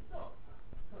you need to stop.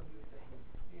 That's what he was saying.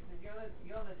 He said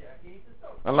you're on the jack, you need to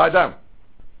stop. And lie down.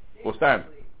 Or stand.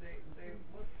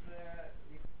 What's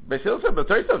Beis Hillel said, the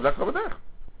Torah says, that's over there.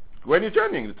 When you're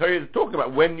journeying, the Torah is talking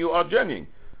about when you are journeying.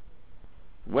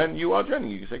 When you are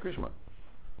journeying, you can say Krishma.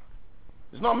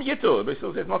 It's not a yitur. Beis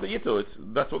Hillel says it's not a yitur.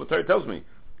 That's what the Torah tells me.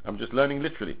 I'm just learning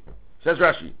literally. Says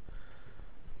Rashi.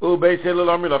 Beis Hillel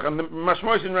Amrilach. And the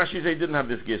Mashmois in Rashi they didn't have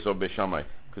this gis of Beis Shammai,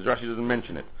 because Rashi doesn't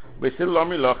mention it. Beis Hillel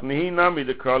Amrilach. Nihi nami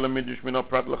de kral midrash min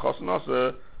prat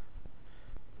lechosen.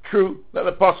 True that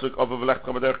the pasuk of a velech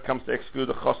chabader comes to exclude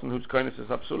the chosen whose kindness is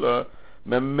absolute.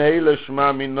 Memele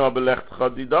shma mina belech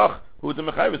chadidach.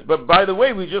 But by the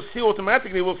way, we just see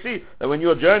automatically, we'll see that when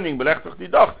you're journeying, that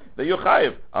you're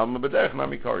chayiv.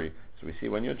 So we see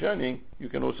when you're journeying, you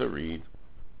can also read.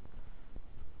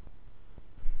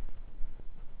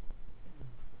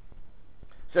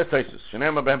 Says Taisus,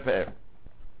 Shenema ben pe'er.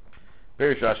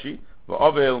 Perish Rashi,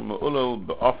 v'ovel me'ulul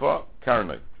be'ofa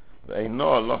karnei.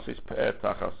 Ve'eino alosis pe'er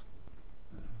tachas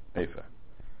efer.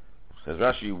 Says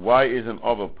Rashi, why isn't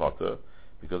ovel potter?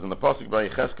 Because in the pasuk by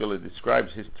Yecheskel it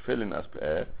describes his tefillin as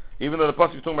pe'er, even though the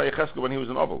pasuk is talking about Yecheskel when he was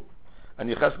an oval, and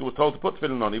Yecheskel was told to put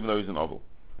tefillin on even though he was an oval.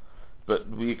 But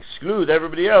we exclude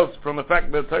everybody else from the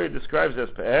fact that the Torah describes as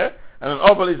pe'er, and an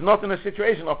oval is not in a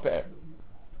situation of pe'er.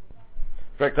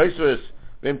 In fact, Taisus,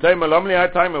 why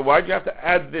do you have to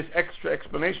add this extra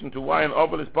explanation to why an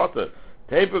oval is potter?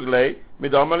 The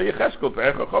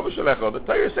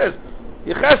Torah says,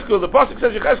 Yecheskel, the pasuk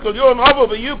says Yecheskel, you're an oval,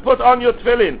 but you put on your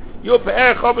tefillin. You're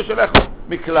pe'er chovesh alecha.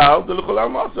 Miklal, the luchol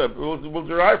al-masa. We'll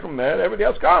derive from there. Everybody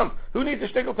else can't. Who needs a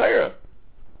shtickle Torah?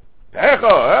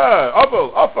 Pe'echa,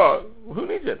 oval, ofa. Who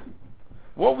needs it?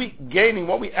 What we gaining,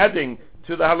 what we adding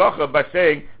to the halacha by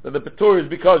saying that the petur is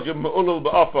because you're me'ulul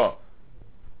ba'ofa?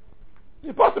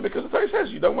 You're potter because the Torah says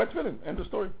you don't wear tefillin. End of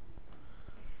story.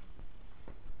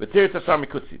 V'tir tasami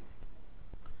kutzi.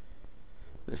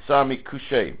 The Sami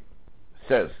Kushay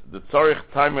says the tzarich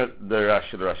timer the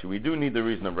Rashi. We do need the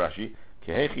reason of Rashi.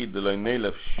 Kehechi delay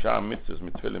nelef sham mitzvahs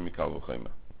mitfilim mikal v'chayma.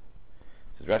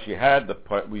 Says Rashi had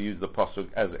we use the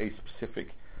pasuk as a specific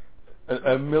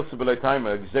a milsabelay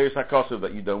timer gzeris hakosov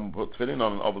that you don't put tefillin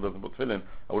on, and oval doesn't put tefillin.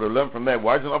 I would have learned from there.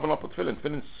 Why does an oval not put tefillin?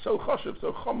 Tefillin is so choshev,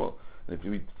 so chomer. And if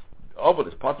you oval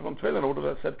is part of tefillin, I would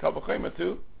have said kal v'chayma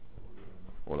too.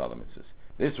 All other mitzvahs.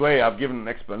 This way, I've given an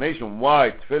explanation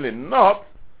why tefillin not.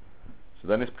 So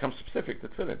then it becomes specific to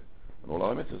tefillin, and all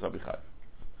other mitzvahs are b'chayv.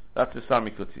 That's the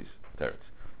Sami Kutzi's teretz.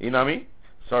 Inami,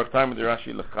 sarach time with the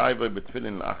Rashi l'chayva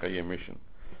b'tefillin l'achar yom rishon.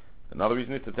 Another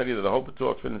reason is to tell you that the whole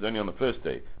Petur of tefillin is only on the first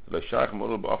day. So l'shayach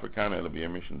m'ulul b'ofer kana el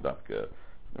b'yom rishon dafka.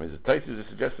 I mean, the Taisus is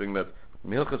suggesting that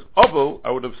Mihilchas Oval, I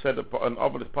would have said an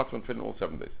Oval is part of tefillin all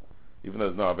 7 days, even though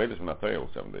there's no Avelis from Torah all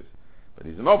 7 days. But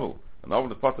he's an Oval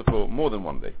is part for more than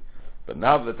 1 day. But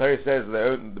now that the Torah says,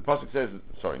 the pasuk says,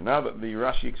 now that the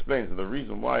Rashi explains that the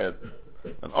reason why an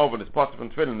oval is part of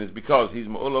tefillin is because he's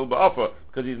ma'ulal ba'afa,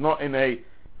 because he's not in a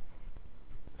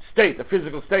state, a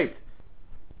physical state,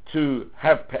 to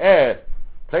have pe'er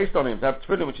placed on him, to have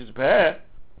tefillin which is pe'er.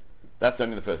 That's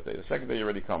only the first day. The second day you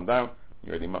already calm down,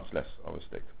 you're already much less of a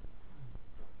state.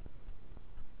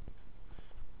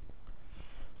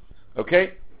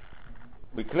 Okay?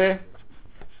 We clear?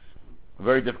 A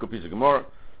very difficult piece of Gemara.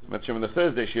 Mention in the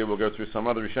Thursday shiur we'll go through some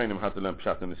other Rishonim how to learn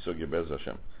Pshat in this sugya Be'ez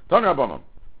Hashem. Tana Rabbanon.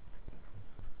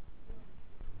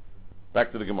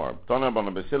 Back to the Gemara. Tana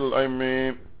Rabbanon. Besil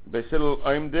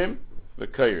Oimdim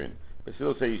v'Keirin.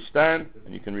 Besil say you stand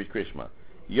and you can read Krishma.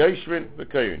 Yoshrin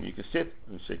v'Keirin. You can sit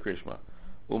and say Krishma.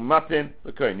 Umatin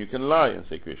v'Keirin. You can lie and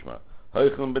say Krishma.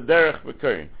 Hoichlin b'derech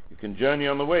v'Keirin. You can journey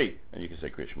on the way and you can say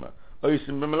Krishma.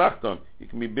 Oisim b'melachton. You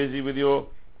can be busy with your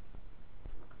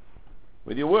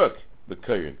work.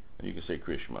 V'Keirin. And you can say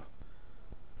Krishma.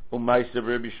 Umayse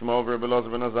Rabbi Shmuel Rabbi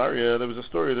Elazar ben Azariah. There was a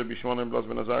story of Rabbi Shmuel and Rabbi Elazar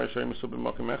ben Azariah. Shayim Subim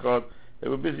Makom Echad. They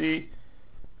were busy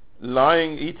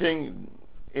lying, eating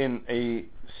in a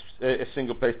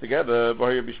single place together.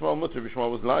 Rabbi Shmuel Mutter. Rabbi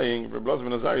Shmuel was lying. Rabbi Elazar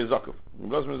ben Azariah Zakuf.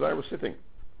 Rabbi Elazar ben Azariah was sitting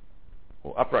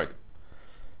or upright.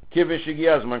 Kivish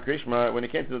Yigiyazman Krishma. When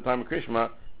it came to the time of Krishma,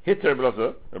 hit Rabbi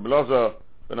Elazar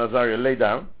ben Azariah lay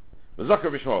down. Zakuf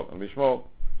Rabbi Shmuel, and Rabbi Shmuel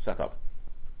sat up.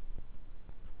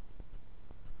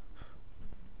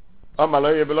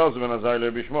 Amalei Rabbi Elazar ben Azariah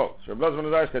Rabbi Shmuel. So Rabbi Elazar ben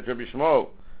Azariah said to Rabbi Shmuel,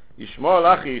 Yishmuel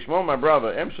Achi, Yishmuel my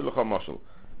brother,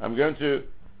 I'm going to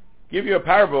give you a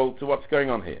parable to what's going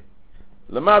on here.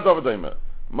 Lamad Avadayma,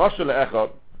 Mashal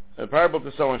Echad, a parable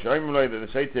to someone, that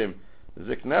they say to him,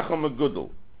 Ziknecha Megudel,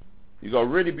 you got a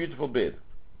really beautiful beard.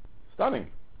 Stunning.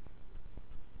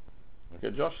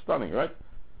 Okay, Josh, stunning, right?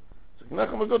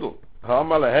 Ziknecha Megudel.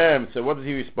 Ha'amalehem, so what does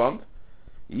he respond?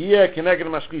 Yeah, Keneged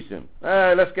Mashkisim.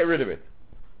 Let's get rid of it.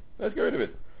 Let's get rid of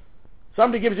it.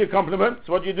 Somebody gives you a compliment,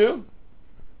 so what do?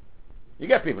 You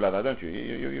get people like that, don't you?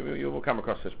 You will come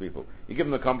across such people. You give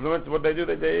them a compliment, what they do,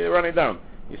 they run it down.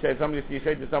 You say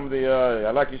to somebody,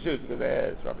 I like your suit. He goes,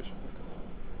 it's rubbish.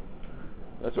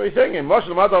 That's what he's saying. In Moshe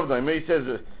Madavdaim, he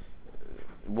says,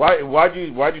 why do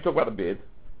you talk about the beard?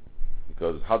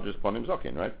 Because Hadras Ponim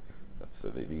Zokin, right? That's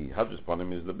the Hadras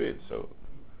Ponim is the beard. So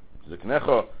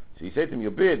you say to him, your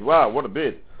beard, wow, what a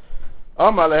beard. He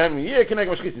says,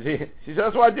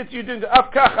 that's what I did to you. As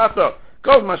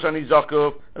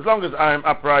long as I am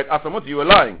upright, you are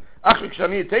lying. I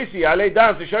lay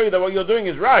down to show you that what you're doing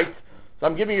is right. So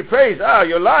I'm giving you praise.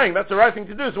 You're lying. That's the right thing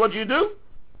to do. So what do?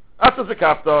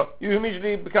 You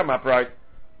immediately become upright.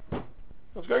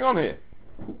 What's going on here?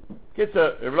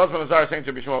 Kitza, Rabbi Elazar ben Azariah saying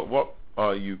to Rabbi Shmuel, what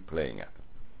are you playing at?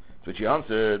 So she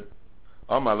answered,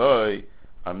 Amaloi,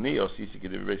 Ani Osisi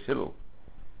Kediv Beis Hillel.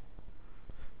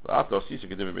 I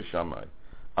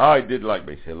did like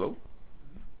Beis Hillel.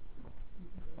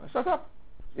 I sat up.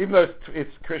 Even though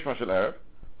it's Krishma Shel Erev,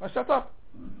 I sat up.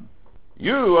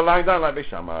 You are lying down like Beis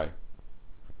Shammai.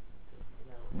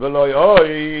 V'lo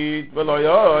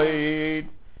yoid.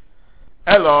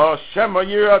 Elo Shema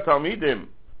Yira Talmidim.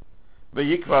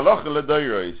 V'yikva Halacha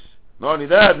L'Doros. Not only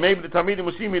that, maybe the Talmidim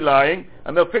will see me lying,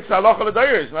 and they'll fix Halacha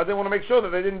L'Doros, and I didn't want to make sure that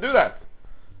they didn't do that.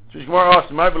 So the Gemara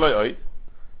asked, "My v'lo yoid."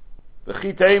 The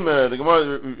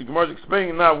Gemara is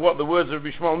explaining now what the words of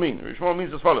Rabbi Shmuel mean. Rabbi Shmuel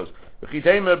means as follows: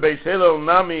 Beis Hillel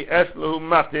nami es lehu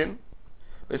matin.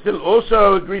 Beis Hillel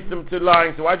also agrees them to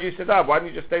lying. So why do you sit up? Why don't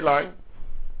you just stay lying?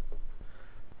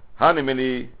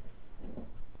 Hanimili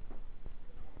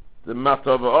the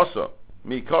matava also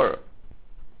mikara.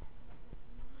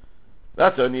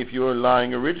 That's only if you were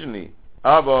lying originally.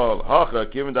 Aval hacha,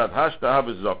 given that hashta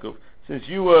habizakuf, since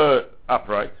you were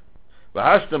upright.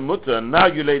 V'hashta muta, now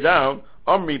you lay down.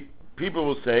 Omri, people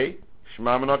will say,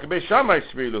 Shema menaka Beis Shammai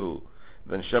svi lehu.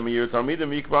 Then Shema Yir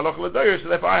Talmidim yikva halacha l'doros. So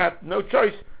therefore I have no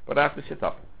choice, but I have to sit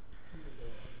up.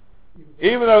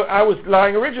 Even though I was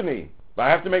lying originally, but I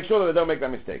have to make sure that I don't make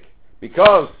that mistake.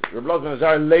 Because Rabbi Elazar ben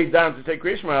Azariah laid down to take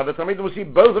Krishma, the Talmidim will see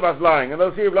both of us lying, and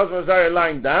they'll see Rabbi Elazar ben Azariah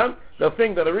lying down. They'll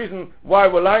think that the reason why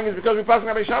we're lying is because we're passing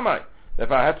Beis Shammai.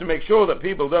 Therefore I have to make sure that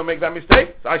people don't make that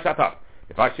mistake, so I sat up.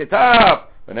 If I sit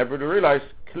up, then everybody will realize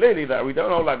clearly that we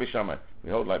don't hold like Beis Shammai,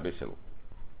 we hold like Beis Hillel.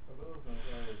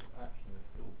 Action is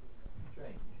still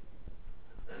strange.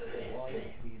 Why did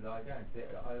he lie down?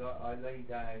 I lay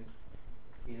down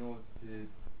in order to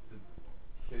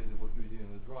show that what you were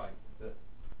doing was right. But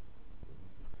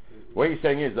what he's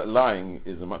saying is that lying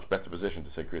is a much better position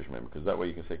to say Krishma, because that way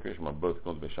you can say Krishma both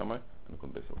according to Beis Shammai and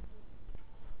according to Beis Hillel.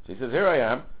 So he says, here I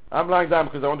am, I'm lying down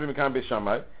because I want to become Beis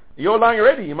Shammai. You're lying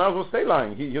already, you might as well stay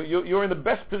lying. You're in the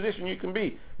best position you can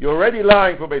be. You're already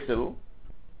lying for Beis Hillel,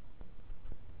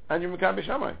 and you become Beis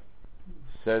Shammai.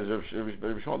 Says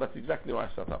Rabbi Shmuel, that's exactly why I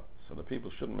sat up. So the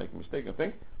people shouldn't make a mistake and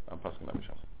think, I'm passing like Beis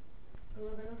Shammai.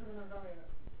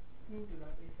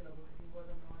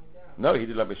 No, he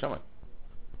did like Beis Shammai.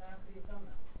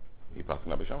 He passed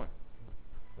like Beis Shammai.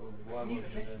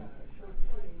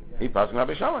 He passed like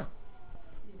Beis Shammai.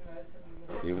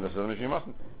 Even though you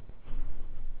mustn't.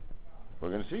 We're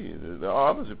going to see. There are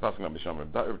others who passing like Beis Shammai.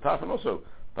 Tafan also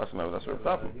That's where it's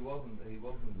happened. He wasn't.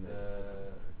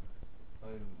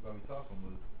 Rabbi Tarfon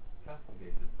was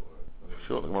castigated for it.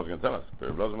 Sure, the Gemara is going to tell us.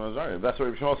 That's what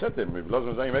Rabbi Shmuel said to him. Rabbi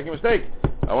Shmuel saying, you're making a mistake.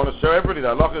 I want to show everybody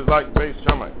that Allah is like Beis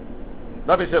Shammai.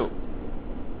 Not Beis Hillel.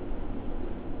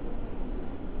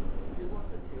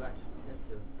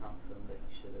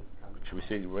 Should we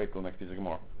see? Wait till next year's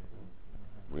Gemara.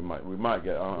 We might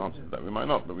get an answer to that. We might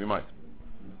not, but we might.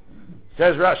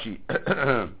 Says Rashi.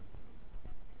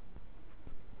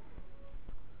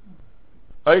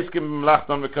 Oiskim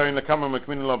b'melachton v'koyin lekama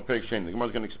mekmin lo b'perek shein. The Gemara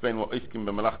is going to explain what oiskim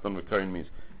b'melachton v'koyin means,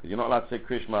 because you're not allowed to say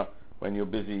krishma when you're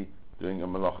busy doing a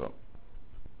melacha.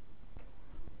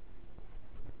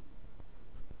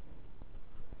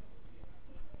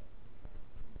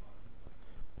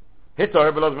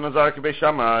 Hitor beloz v'nazar k'bei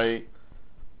Shammai.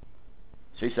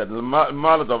 So he said, your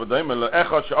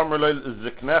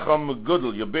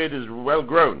beard is well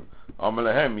grown.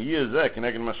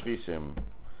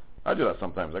 I do that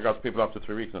sometimes. I go to people after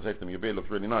 3 weeks and I say to them, your beard looks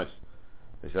really nice.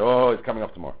 They say, oh, it's coming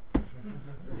off tomorrow.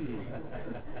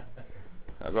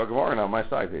 I've got Gemara now on my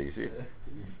side here, you see.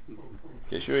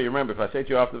 Okay, sure, you remember, if I say to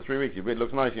you after 3 weeks, your beard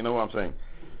looks nice, you know what I'm saying.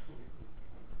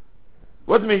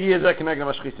 What do you mean, you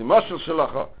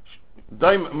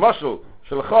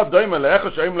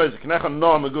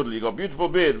got beautiful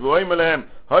beard.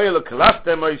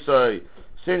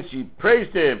 Since you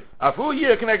praised him,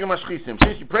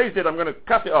 since you praised it, I'm going to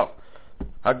cut it off.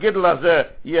 I'm going to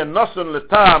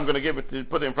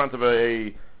put it in front of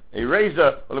a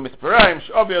razor. I'm going to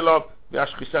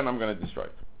destroy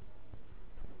it.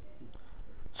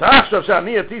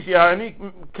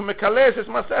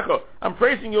 I'm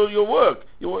praising your work.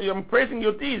 I'm praising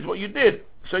your deeds, what you did.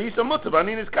 So you some mutter, I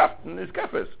need his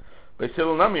kafes.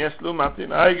 Basil nami eslu matin.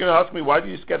 Now you're going to ask me, why do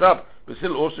you get up?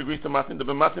 Basil also agrees to matin. The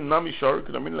b'matin nami shor,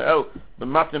 because I mean le'el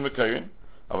b'matin v'koyin.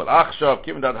 Aval achshav,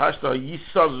 given that hashta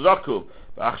yisa zaku.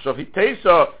 Achshav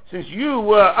hitesa, since you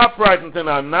were upright until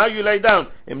now you lay down.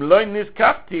 Im loin nis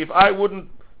kafti, if I wouldn't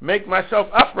make myself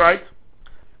upright,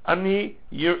 ani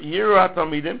yiru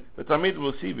ha-talmidim, the talmid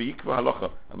will see v'yikva halacha,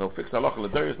 and they'll fix halacha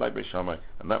l'darius like Beis Shammai,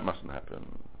 and that mustn't happen.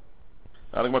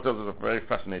 I think what tells us a very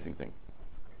fascinating thing.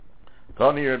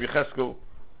 Tani Rabbi Cheskel,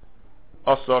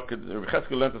 Asa, Rabbi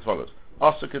Cheskel learned as follows: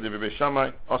 Asa k'dev Beis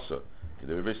Shammai, Asa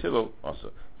k'dev Beis Hillel,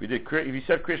 Asa. If you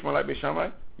said Krishma like Beis Shammai,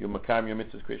 you makayim your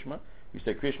mitzvahs Krishma. If you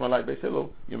say Krishma like Beis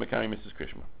Hillel, you makayim your mitzvahs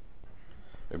Krishma.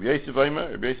 Rabbi Yosef Omer,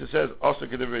 Rabbi Yosef says Asa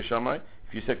k'dev Beis Shammai.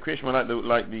 If you said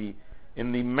Krishma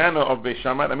in the manner of Beis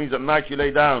Shammai, that means at night you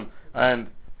lay down and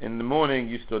in the morning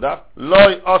you stood up.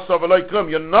 Loi Asa v'loi klum.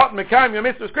 You're not makayim your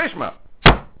mitzvahs Krishma.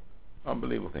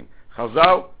 Unbelievable thing.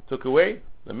 Chazal took away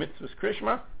the mitzvahs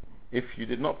Krishma if you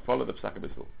did not follow the Psak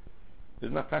HaBisl.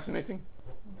 Isn't that fascinating?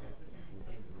 Does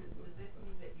this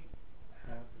mean that you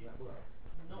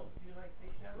not do like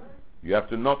Beis Shammai? You have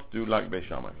to not do like Beis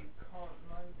Shammai. You can't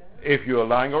lie down? If you are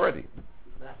lying already.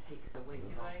 That takes away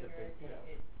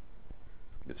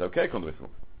It's okay, Kondrisel.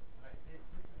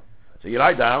 So you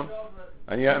lie down,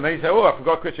 and then you say, oh, I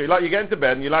forgot Krishma. You get into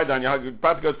bed, and you lie down, you're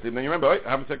about to go to sleep, and then you remember, oh, I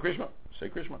haven't said Krishma. Say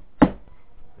Krishma.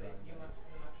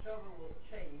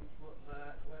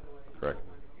 Correct.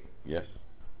 Yes.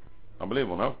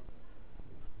 Unbelievable, no?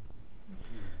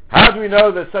 How do we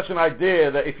know there's such an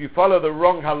idea that if you follow the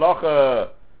wrong halacha,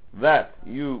 that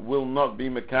you will not be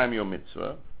mekayim your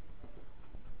mitzvah?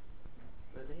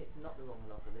 But it's not the wrong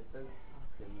halacha. They're both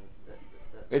fucking.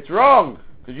 It's wrong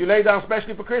because you lay down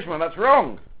specially for Krishma. That's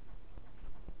wrong.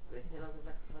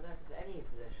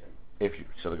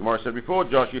 So the Gemara said before,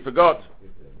 Josh, you forgot.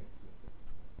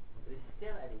 It's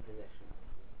still any position.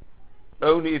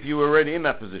 Only if you were already in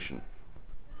that position.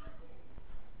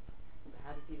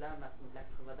 How did he learn that from Black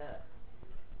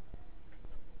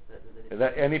Kavadeh?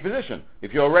 That any position.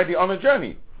 If you're already on a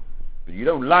journey, but you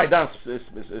don't lie down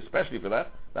especially for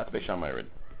that. That's Beis Shammai already.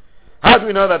 How do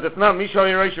we know that? It's not Mishal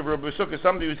Yereshav Rabbi Sukkah,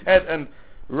 somebody whose head and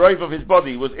roiv of his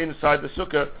body was inside the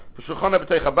sukkah,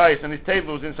 and his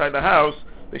table was inside the house.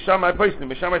 Beis Shammai posting.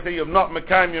 Beis Shammai say you have not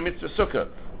mekayim your mitzvah sukkah.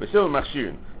 Basil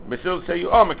machshirin. Basil say you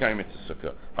are mekayim mitzvah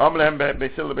sukkah. Amlehem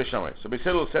Basil Beis Shammai. So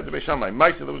Basil said to Beis Shammai,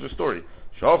 Maisa, there was a story.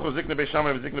 Shalchu zikna Beis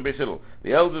Shammai v'zikna Basil.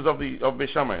 The elders of Beis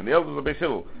Shammai and the elders of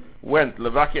Basil went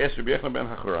levaki es Rabbi Yechon ben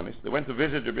Hacharanis. They went to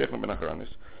visit Rabbi Yechon ben Hacharanis.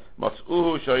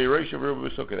 Matzuhu shayireshav Rabbi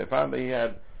Sukkah. They found that he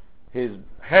had his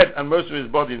head and most of his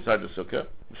body inside the sukkah.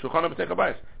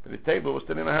 But his table was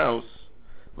still in the house.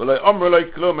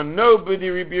 And nobody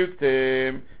rebuked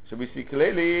him. So we see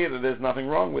clearly that there's nothing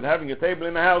wrong with having a table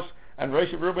in the house and Rosh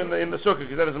Hashanah in the sukkah,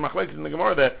 because that is a machlekes in the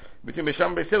Gemara there between Beis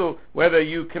Shammai and Beis Hillel, whether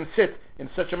you can sit in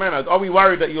such a manner. Are we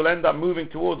worried that you'll end up moving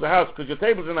towards the house because your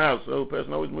table's in the house? So the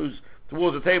person always moves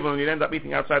towards the table and you'd end up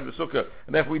eating outside the sukkah.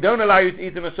 And therefore we don't allow you to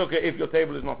eat in the sukkah if your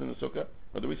table is not in the sukkah.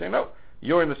 Or do we say no?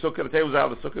 You're in the sukkah, the table's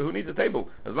out of the sukkah, who needs a table?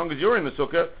 As long as you're in the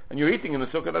sukkah and you're eating in the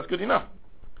sukkah, that's good enough.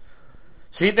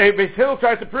 See, Beis Hillel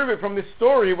tried to prove it from this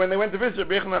story when they went to visit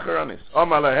Bechon HaCharanis.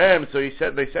 So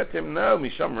they said to him, no,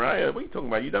 Misham Raya, what are you talking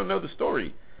about? You don't know the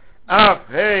story.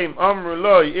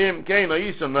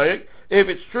 If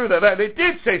it's true that they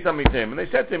did say something to him, and they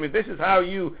said to him, if this is how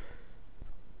you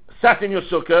sat in your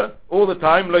sukkah all the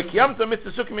time,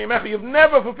 you've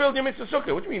never fulfilled your mitzvah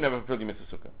sukkah. What do you mean you never fulfilled your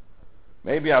mitzvah sukkah?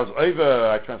 Maybe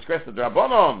I transgressed the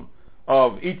drabonon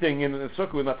of eating in the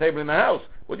sukkah with my table in the house.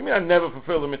 What do you mean I never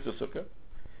fulfilled the mitzvah sukkah?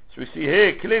 So we see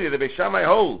here clearly the Beis Shammai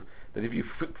hold that if you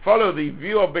follow the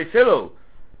view of Beis Hillel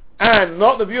and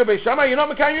not the view of Beis Shammai, you're not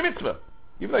mekayim your mitzvah.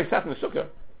 Even though you sat in the sukkah,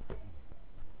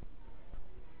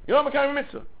 you're not mekayim your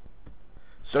mitzvah.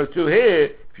 So to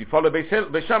here, if you follow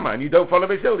Beis Shammai and you don't follow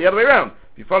Beis Hillel, the other way around.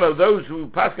 If you follow those who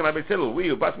pass on Beis Hillel, we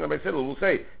who pass on Beis Hillel will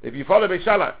say, if you follow Beis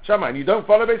Shammai and you don't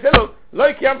follow Beis Hillel,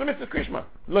 lo kiyamta mitzvah krishma,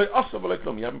 lo asav lo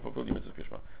klum, you haven't fulfilled your mitzvah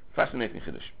krishma. Fascinating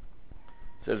chiddush.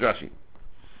 Says Rashi.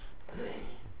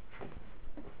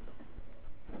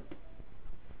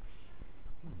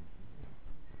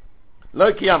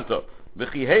 Lo kiyamta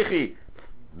v'chi hechi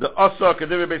the asa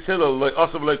k'divrei Beis Hillel lo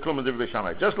asav lo klum k'divrei Beis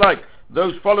Shammai. Just like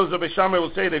those followers of Beis Shammai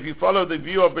will say that if you follow the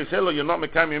view of Beis Hillel, you're not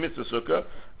mekayim your mitzvah sukkah.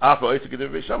 After oisa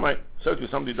k'divrei Beis Shammai, so too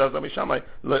somebody does that Beis Shammai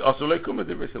lo asav lo klum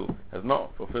k'divrei Beis Hillel has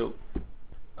not fulfilled.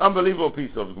 Unbelievable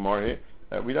piece of Gemara here.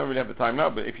 We don't really have the time now,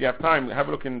 but if you have time, have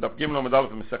a look in Daf Gimel Amud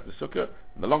Aleph in Meseches Sukkah.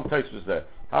 The long toast was there.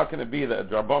 How can it be that a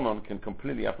drabonon can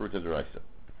completely uproot a deraisa?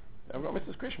 I've got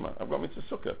Mitzvah Krishma, I've got Mitzvah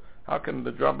Sukkah. How can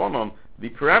the drabonon, the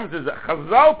parameters that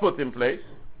Chazal put in place,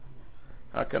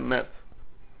 how can that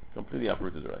completely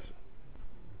uproot a deraisa?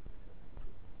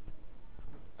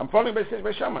 I'm following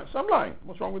Beis Shammai, so I'm lying.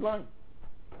 What's wrong with lying?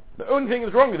 The only thing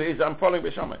that's wrong with it is I'm following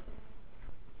Beis Shammai.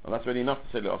 And that's really enough to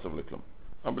say L'Asav L'Klum.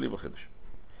 Unbelievable chiddush.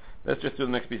 Let's just do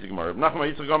the next piece of Gemara. Rav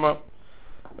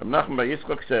Nachman Bar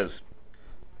Yitzchak says,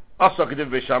 Asa K'div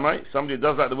Beis Shammai, somebody who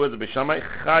does like the words of Beis Shammai,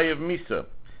 Chayev Misa.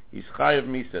 He's Chayev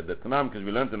Misa. The Tanam, because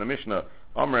we learned in the Mishnah,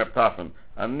 Omer Abtafim,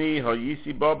 Ani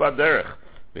Hayisi Ba Baderech,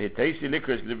 V'Hiteisi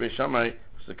Likres K'div Beis Shammai,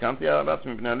 V'Sekanti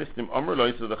Alatzim V'nei Alistim, Omer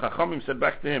Loi, so the Chachamim said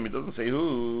back to him, he doesn't say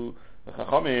who, the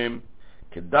Chachamim,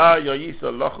 Kedai Yayisa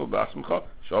Lochu B'Asmcha,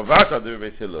 Shavata K'div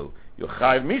Beis Hillel. You're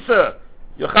Chayev Misa.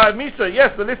 You're Chayev Misa.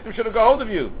 Yes, the listim should have got hold of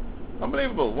you.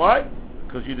 Unbelievable. Why?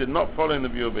 Because you did not follow in the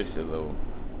view of Beis Hillel.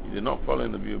 You did not follow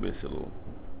in the view of Beis Hillel.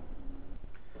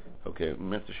 Okay,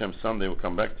 Mr. Shem, Sunday we'll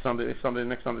come back. Next Sunday is the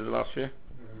last year?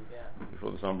 Yeah. Before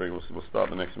the summer break, we'll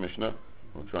start the next Mishnah.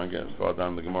 We'll try and get as far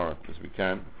down the Gemara as we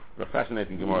can. We've got a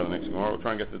fascinating Gemara, the next Gemara. We'll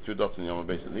try and get to the 2 dots in Yom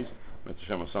HaBeis at least, Mr.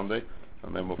 Shem on Sunday,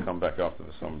 and then we'll come back after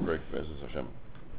the summer break, Be'ezus Hashem.